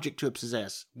an object to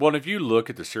possess. Well, and if you look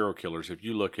at the serial killers, if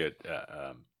you look at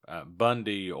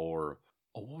Bundy or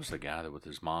what was the guy that with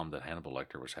his mom that Hannibal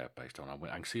Lecter was half based on?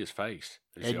 I can see his face.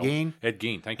 Ed Gein. Ed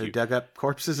Gein, thank you. Who dug up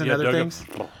corpses and other things.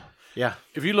 Yeah.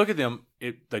 If you look at them,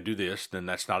 they do this, then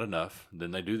that's not enough.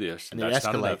 Then they do this, and that's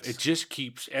not enough. It just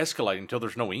keeps escalating until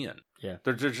there's no end. Yeah.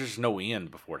 There's just no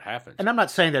end before it happens. And I'm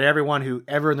not saying that everyone who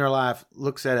ever in their life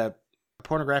looks at a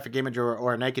pornographic image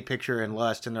or a naked picture and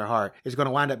lust in their heart is going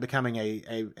to wind up becoming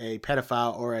a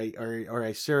pedophile or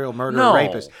a serial murderer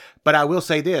rapist. But I will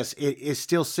say this, it is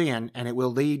still sin, and it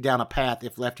will lead down a path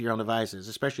if left to your own devices,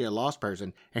 especially a lost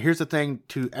person. And here's the thing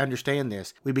to understand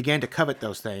this. We begin to covet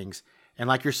those things. And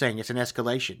like you're saying, it's an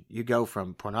escalation. You go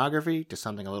from pornography to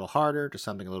something a little harder to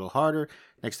something a little harder.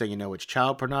 Next thing you know, it's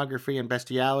child pornography and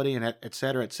bestiality and et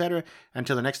cetera,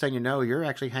 until the next thing you know, you're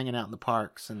actually hanging out in the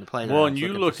parks and the playgrounds. Well, and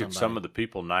you look at some of the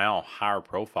people now, higher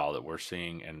profile that we're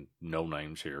seeing, and no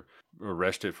names here,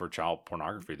 arrested for child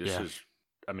pornography. This is,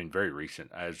 I mean, very recent,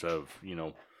 as of,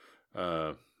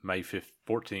 May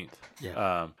 14th.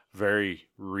 Yeah. Very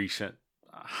recent,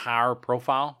 higher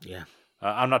profile. Yeah.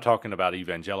 I'm not talking about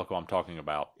evangelical. I'm talking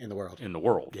about in the world. In the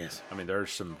world, yes. I mean,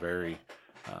 there's some very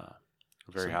high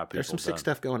people. There's some sick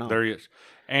stuff going on. There is,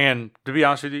 and to be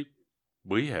honest with you,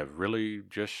 we have really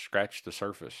just scratched the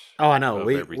surface. Oh, I know.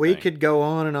 We could go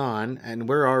on, and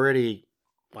we're already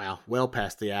well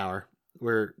past the hour.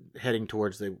 We're heading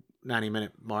towards the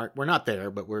 90-minute mark. We're not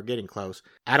there, but we're getting close.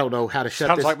 I don't know how to shut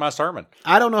this. Sounds like my sermon.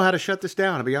 I don't know how to shut this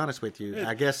down, to be honest with you.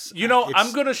 I guess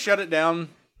I'm going to shut it down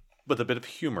with a bit of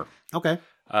humor. Okay.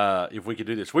 If we could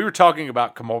do this. We were talking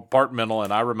about compartmental,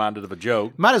 and I reminded of a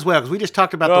joke. Might as well, because we just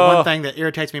talked about the one thing that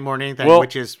irritates me more than anything,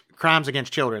 which is crimes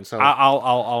against children. So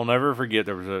I'll never forget,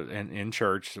 there was in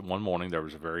church one morning, there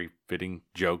was a very fitting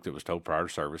joke that was told prior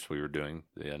to service. We were doing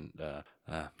the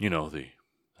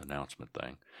announcement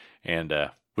thing, and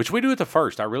which we do at the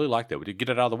first. I really like that. We did get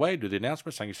it out of the way, do the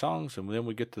announcement, sing your songs, and then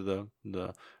we get to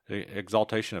the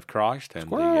exaltation of Christ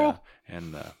and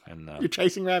you're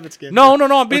chasing rabbits again. No,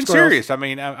 I'm being serious. I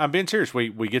mean, I'm being serious. We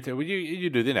get to you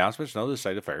do the announcements, the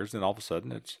state affairs, and all of a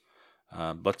sudden it's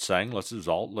let's sing, let's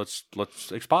exalt,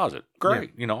 let's exposit.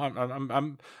 Great, yeah.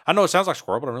 I know it sounds like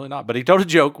squirrel, but I'm really not. But he told a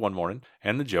joke one morning,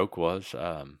 and the joke was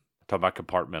talking about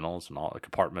compartmentals and all the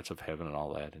compartments of heaven and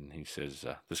all that. And he says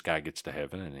this guy gets to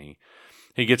heaven, and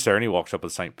he gets there and he walks up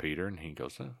with St. Peter and he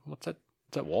goes, what's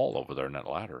that wall over there in that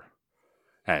ladder?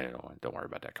 Hey, don't worry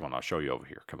about that. Come on, I'll show you over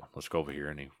here. Come on, let's go over here.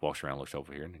 And he walks around, looks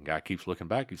over here, and the guy keeps looking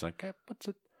back. He's like, hey, what's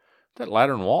it? That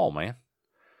ladder and wall, man.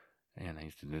 And he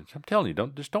said, I'm telling you,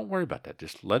 don't worry about that.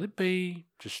 Just let it be.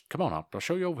 Just come on, I'll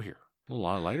show you over here. A little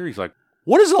while later, he's like,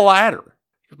 what is a ladder?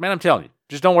 He goes, man, I'm telling you,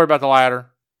 just don't worry about the ladder.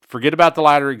 Forget about the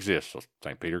ladder exists. So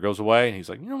St. Peter goes away, and he's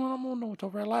like, I'm going to know what's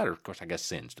over that ladder. Of course, I guess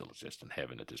sin still exists in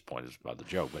heaven at this point, is about the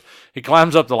joke. But he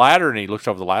climbs up the ladder, and he looks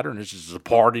over the ladder, and there's just a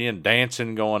party and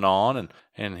dancing going on.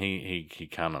 And he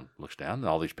kind of looks down, and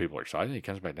all these people are excited. He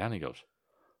comes back down, and he goes,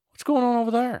 what's going on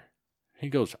over there? He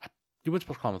goes, you weren't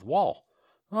supposed to climb the wall.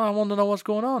 Oh, I wanted to know what's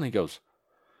going on. He goes,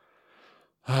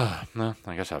 no,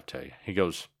 I guess I'll tell you. He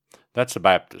goes, that's the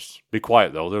Baptists. Be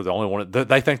quiet, though. They're the only one.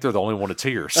 They think they're the only one that's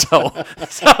here. So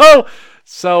we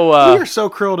are so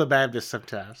cruel to Baptists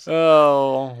sometimes.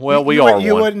 Oh, well, we are one.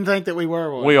 You wouldn't think that we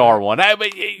were one. We are one. But,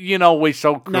 we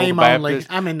so cruel name to Baptists.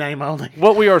 Only. I'm in name only.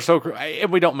 Well, we are so cruel. And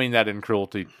we don't mean that in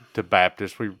cruelty to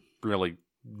Baptists. We really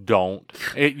don't.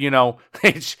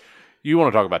 It's you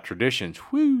want to talk about traditions.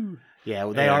 Whoo. Yeah,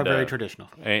 they are very traditional.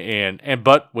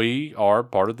 But we are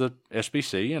part of the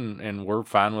SBC, and we're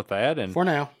fine with that. And for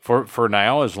now, for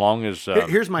now, as long as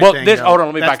here's my thing. Hold on,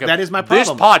 let me back up. That is my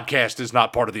problem. This podcast is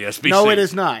not part of the SBC. No, it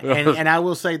is not. And I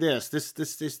will say this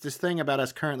thing about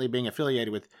us currently being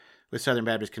affiliated with Southern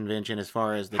Baptist Convention, as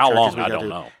far as the how churches long we I go don't to,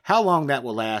 know how long that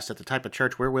will last at the type of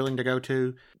church we're willing to go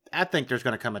to. I think there's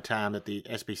going to come a time that the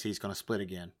SBC is going to split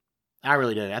again. I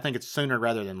really do. I think it's sooner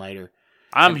rather than later.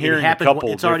 I'm hearing a couple.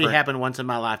 It's already happened once in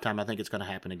my lifetime. I think it's going to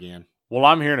happen again. Well,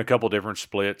 I'm hearing a couple different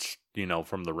splits,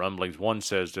 from the rumblings. One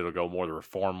says it'll go more the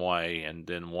Reform way, and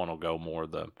then one will go more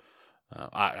the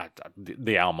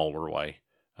Al Mohler way,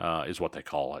 is what they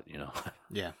call it.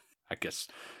 Yeah. I guess,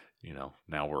 now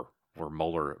we're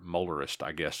Mohlerist,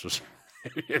 I guess.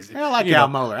 I like Al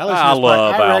Mohler.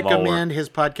 I recommend his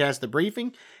podcast, The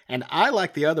Briefing, and I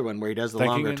like the other one where he does the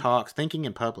longer talks, Thinking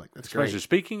in Public. That's great.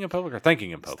 Speaking in public or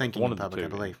Thinking in Public? Thinking in Public, I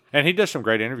believe. And he does some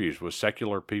great interviews with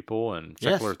secular people and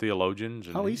secular theologians.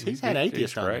 And he's had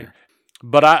atheists on there.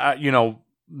 But I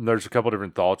there's a couple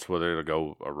different thoughts whether it'll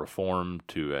go a Reform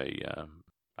to a.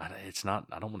 It's not.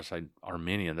 I don't want to say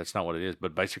Arminian. That's not what it is.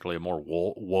 But basically, a more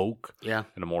woke, and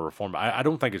a more Reform. I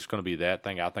don't think it's going to be that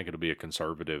thing. I think it'll be a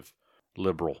conservative,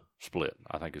 liberal split,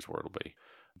 I think is where it'll be.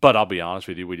 But I'll be honest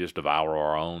with you, we just devour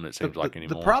our own, it seems like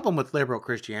anymore. The problem with liberal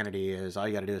Christianity is all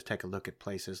you got to do is take a look at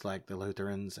places like the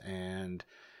Lutherans and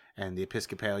the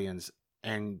Episcopalians.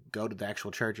 and go to the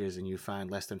actual churches and you find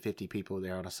less than 50 people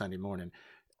there on a Sunday morning,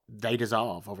 they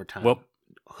dissolve over time. Well,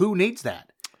 who needs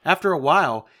that? After a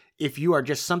while, if you are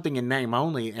just something in name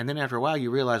only, and then after a while you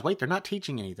realize, wait, they're not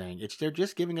teaching anything. They're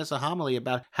just giving us a homily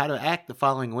about how to act the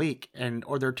following week,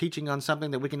 or they're teaching on something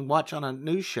that we can watch on a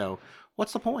news show.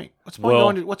 What's the point? What's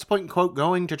the point in quote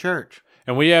going to church?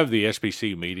 And we have the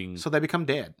SBC meeting. So they become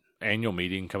dead. Annual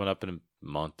meeting coming up in a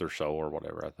month or so or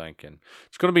whatever, I think. And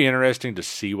it's going to be interesting to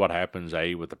see what happens,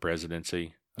 with the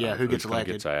presidency. Yeah, who gets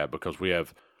elected. Because we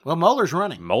have... Well, Mueller's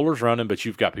running. But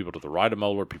you've got people to the right of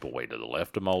Mueller, people way to the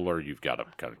left of Mueller. You've got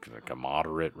a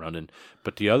moderate running.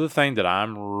 But the other thing that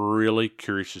I'm really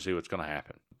curious to see what's going to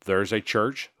happen. There's a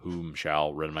church, whom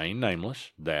shall remain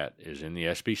nameless, that is in the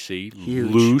SBC,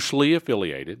 Huge. Loosely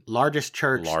affiliated. Largest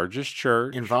church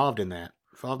Involved in the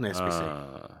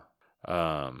SBC.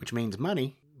 Which means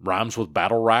money. Rhymes with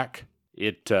battle rack.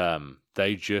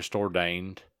 They just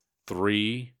ordained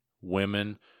 3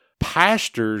 women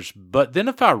pastors, but then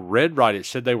if I read right, it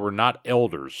said they were not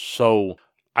elders. So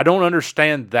I don't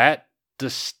understand that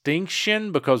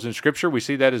distinction, because in Scripture we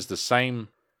see that as the same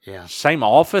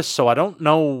office. So I don't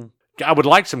know. I would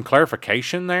like some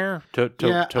clarification there to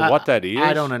what that is.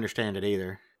 I don't understand it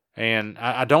either, and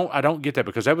I don't get that,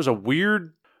 because that was a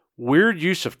weird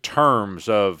use of terms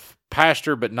of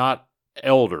pastor but not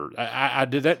elder. I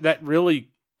did that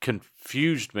really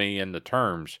confused me in the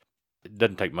terms. It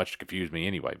doesn't take much to confuse me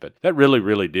anyway, but that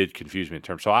really did confuse me in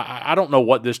terms. So I don't know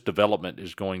what this development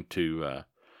is going to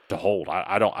hold.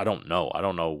 I don't know. I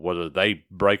don't know whether they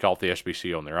break off the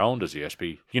SBC on their own. Does the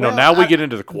SB? Now we get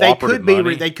into the cooperative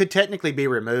money. They could technically be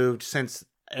removed, since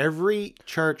every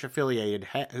church affiliated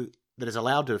that is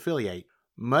allowed to affiliate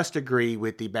must agree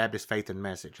with the Baptist Faith and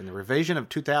Message. And the revision of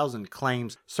 2000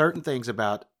 claims certain things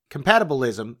about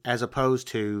compatibilism as opposed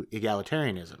to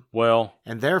egalitarianism. Well,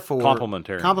 and therefore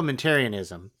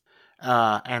complementarianism.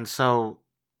 And so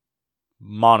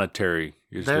monetary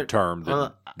is the term.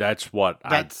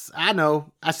 I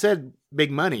know. I said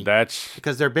big money. That's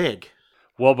because they're big.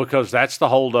 Well, because that's the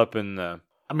holdup in the...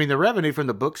 I mean, the revenue from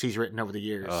the books he's written over the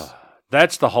years.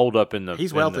 That's the holdup in the...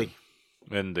 He's wealthy.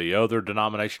 In the other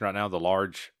denomination right now, the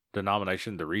large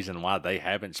denomination, the reason why they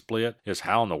haven't split is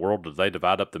how in the world did they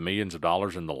divide up the millions of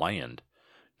dollars in the land?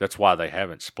 That's why they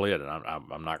haven't split. And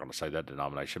I'm not going to say that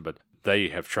denomination, but they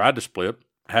have tried to split,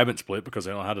 haven't split because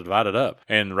they don't know how to divide it up.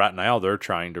 And right now they're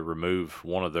trying to remove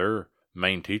one of their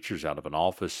main teachers out of an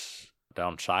office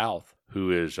down south, who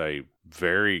is a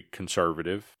very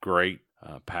conservative, great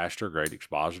pastor, great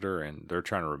expositor, and they're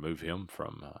trying to remove him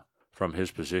from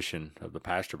his position of the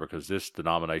pastor, because this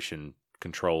denomination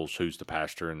controls who's the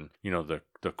pastor, and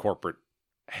the corporate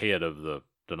head of the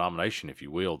denomination, if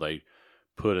you will. They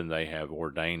have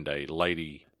ordained a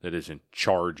lady that is in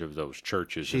charge of those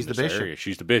churches. She's in this the bishop. area.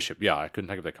 She's the bishop. Yeah, I couldn't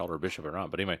think if they called her a bishop or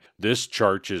not. But anyway, this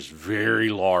church is very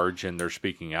large, and they're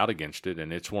speaking out against it.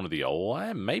 And it's one of the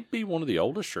maybe one of the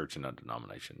oldest churches in that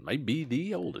denomination. Maybe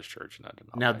the oldest church in that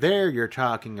denomination. Now there, you're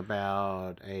talking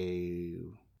about a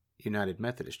United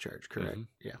Methodist Church, correct?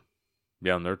 Mm-hmm. Yeah.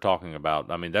 Yeah, and they're talking about,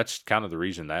 that's kind of the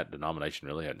reason that denomination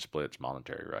really hadn't split. It's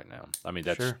monetary right now.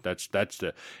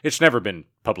 It's never been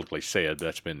publicly said.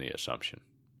 That's been the assumption.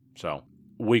 So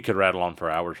we could rattle on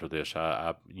for hours with this.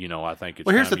 I think it's...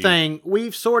 Well, here's the thing.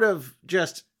 We've sort of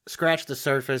just scratched the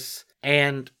surface,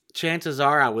 and chances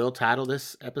are I will title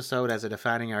this episode as a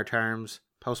Defining Our Terms,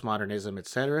 Postmodernism,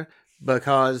 etc.,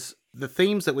 because the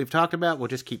themes that we've talked about will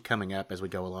just keep coming up as we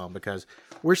go along, because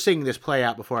we're seeing this play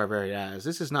out before our very eyes.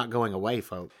 This is not going away,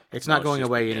 folks. It's not going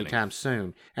away anytime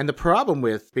soon. And the problem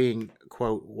with being,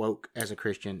 quote, woke as a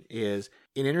Christian is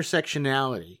in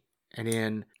intersectionality and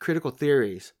in critical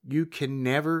theories, you can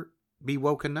never be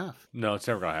woke enough. No, it's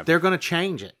never going to happen. They're going to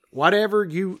change it. Whatever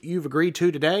you've agreed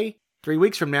to today, 3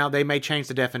 weeks from now, they may change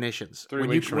the definitions. 3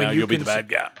 weeks from now, you'll be the bad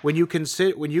guy. When you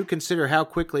consider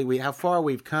how far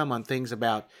we've come on things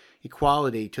about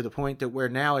equality, to the point that where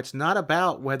now it's not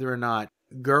about whether or not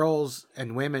girls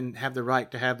and women have the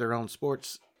right to have their own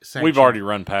sports sanction. We've already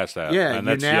run past that. Yeah, and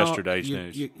that's yesterday's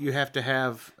news. You have to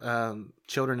have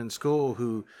children in school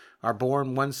who are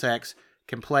born one sex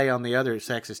can play on the other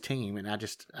sex's team, and I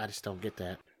just don't get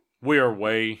that. We are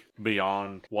way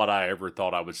beyond what I ever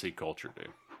thought I would see culture do,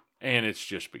 and it's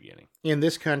just beginning. In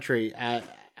this country,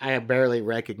 I barely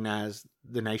recognize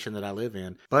the nation that I live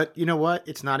in. But you know what?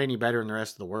 It's not any better than the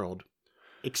rest of the world.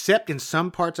 Except in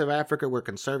some parts of Africa where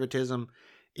conservatism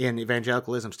and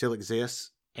evangelicalism still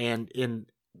exists, and in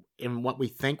what we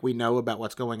think we know about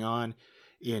what's going on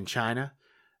in China,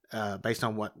 based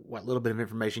on what little bit of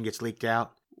information gets leaked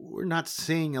out, we're not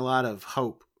seeing a lot of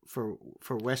hope for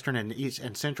Western and East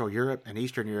and Central Europe and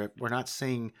Eastern Europe. We're not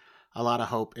seeing a lot of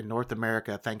hope in North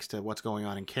America thanks to what's going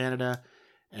on in Canada.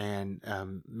 And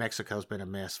Mexico's been a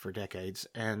mess for decades.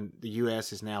 And the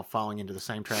U.S. is now falling into the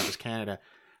same trap as Canada.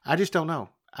 I just don't know.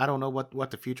 I don't know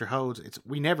what the future holds.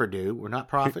 We never do. We're not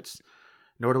prophets,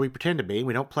 nor do we pretend to be.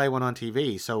 We don't play one on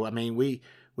TV. So, I mean, we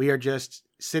are just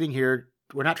sitting here.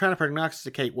 We're not trying to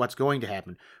prognosticate what's going to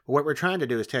happen. But what we're trying to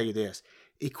do is tell you this.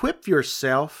 Equip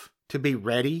yourself to be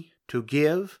ready to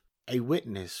give a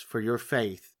witness for your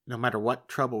faith, no matter what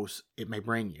troubles it may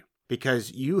bring you.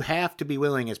 Because you have to be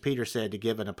willing, as Peter said, to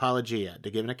give an apologia, to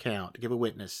give an account, to give a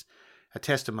witness, a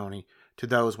testimony to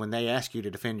those when they ask you to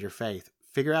defend your faith.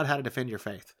 Figure out how to defend your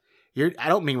faith. I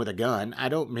don't mean with a gun. I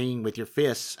don't mean with your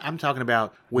fists. I'm talking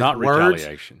about with not words,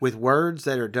 retaliation. with words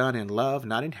that are done in love,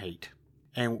 not in hate,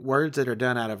 and words that are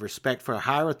done out of respect for a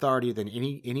higher authority than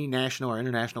any national or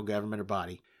international government or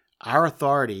body. Our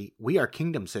authority, we are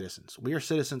kingdom citizens. We are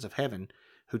citizens of heaven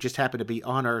who just happen to be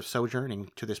on earth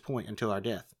sojourning to this point until our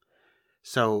death.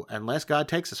 So unless God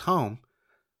takes us home,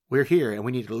 we're here, and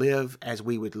we need to live as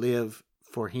we would live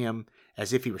for him,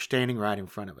 as if he were standing right in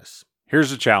front of us.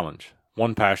 Here's the challenge.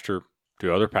 One pastor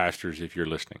to other pastors, if you're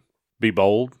listening. Be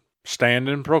bold, stand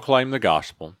and proclaim the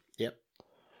gospel. Yep.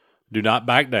 Do not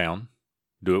back down.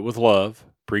 Do it with love.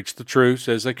 Preach the truths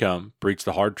as they come. Preach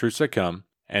the hard truths that come.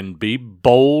 And be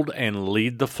bold and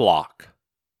lead the flock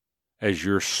as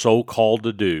you're so called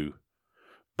to do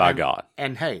by God.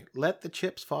 And hey, let the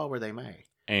chips fall where they may.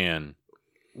 And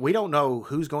we don't know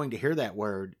who's going to hear that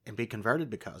word and be converted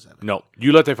because of it. No,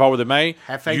 you let them fall where they may.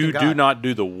 Have faith you in God. do not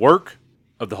do the work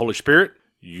of the Holy Spirit.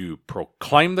 You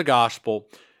proclaim the gospel.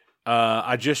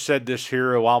 I just said this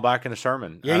here a while back in a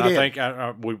sermon. Yeah, and you I did.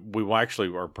 think we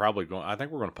actually are probably going. I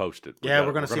think we're going to post it.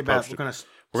 We're going to see about. We're going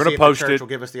to post the church it. will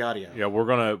give us the audio. Yeah, we're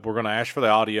gonna ask for the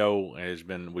audio.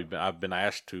 I've been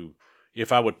asked to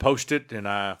if I would post it, and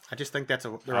I just think that's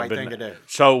the right thing to do.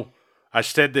 So I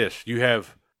said this. You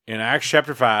have in Acts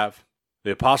chapter 5,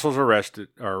 the apostles are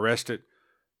arrested.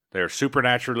 They are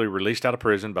supernaturally released out of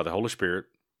prison by the Holy Spirit.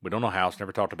 We don't know how. It's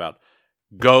never talked about.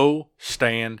 Go,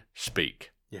 stand,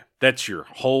 speak. Yeah. That's your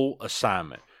whole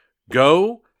assignment.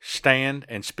 Go, stand,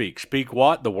 and speak. Speak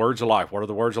what? The words of life. What are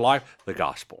the words of life? The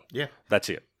gospel. Yeah. That's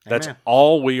it. Amen. That's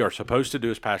all we are supposed to do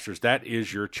as pastors. That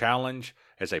is your challenge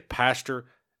as a pastor,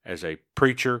 as a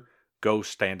preacher. Go,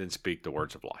 stand, and speak the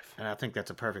words of life. And I think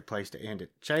that's a perfect place to end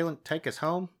it. Jalen, take us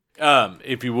home.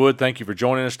 If you would, thank you for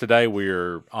joining us today. We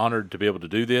are honored to be able to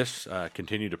do this.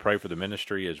 Continue to pray for the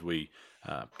ministry as we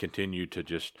continue to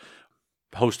just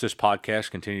host this podcast.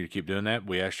 Continue to keep doing that.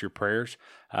 We ask your prayers.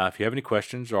 If you have any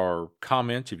questions or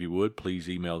comments, if you would, please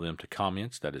email them to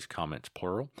comments, that is comments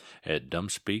plural, at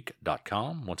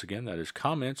dumbspeak.com. Once again, that is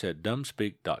comments at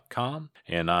dumbspeak.com.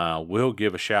 And I will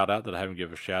give a shout out that I haven't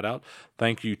given a shout out.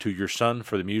 Thank you to your son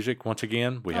for the music. Once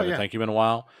again, we haven't thanked him in a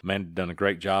while. Man done a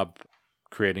great job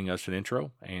creating us an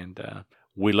intro. And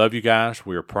we love you guys.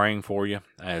 We are praying for you,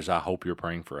 as I hope you're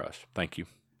praying for us. Thank you.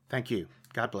 Thank you.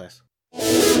 God bless.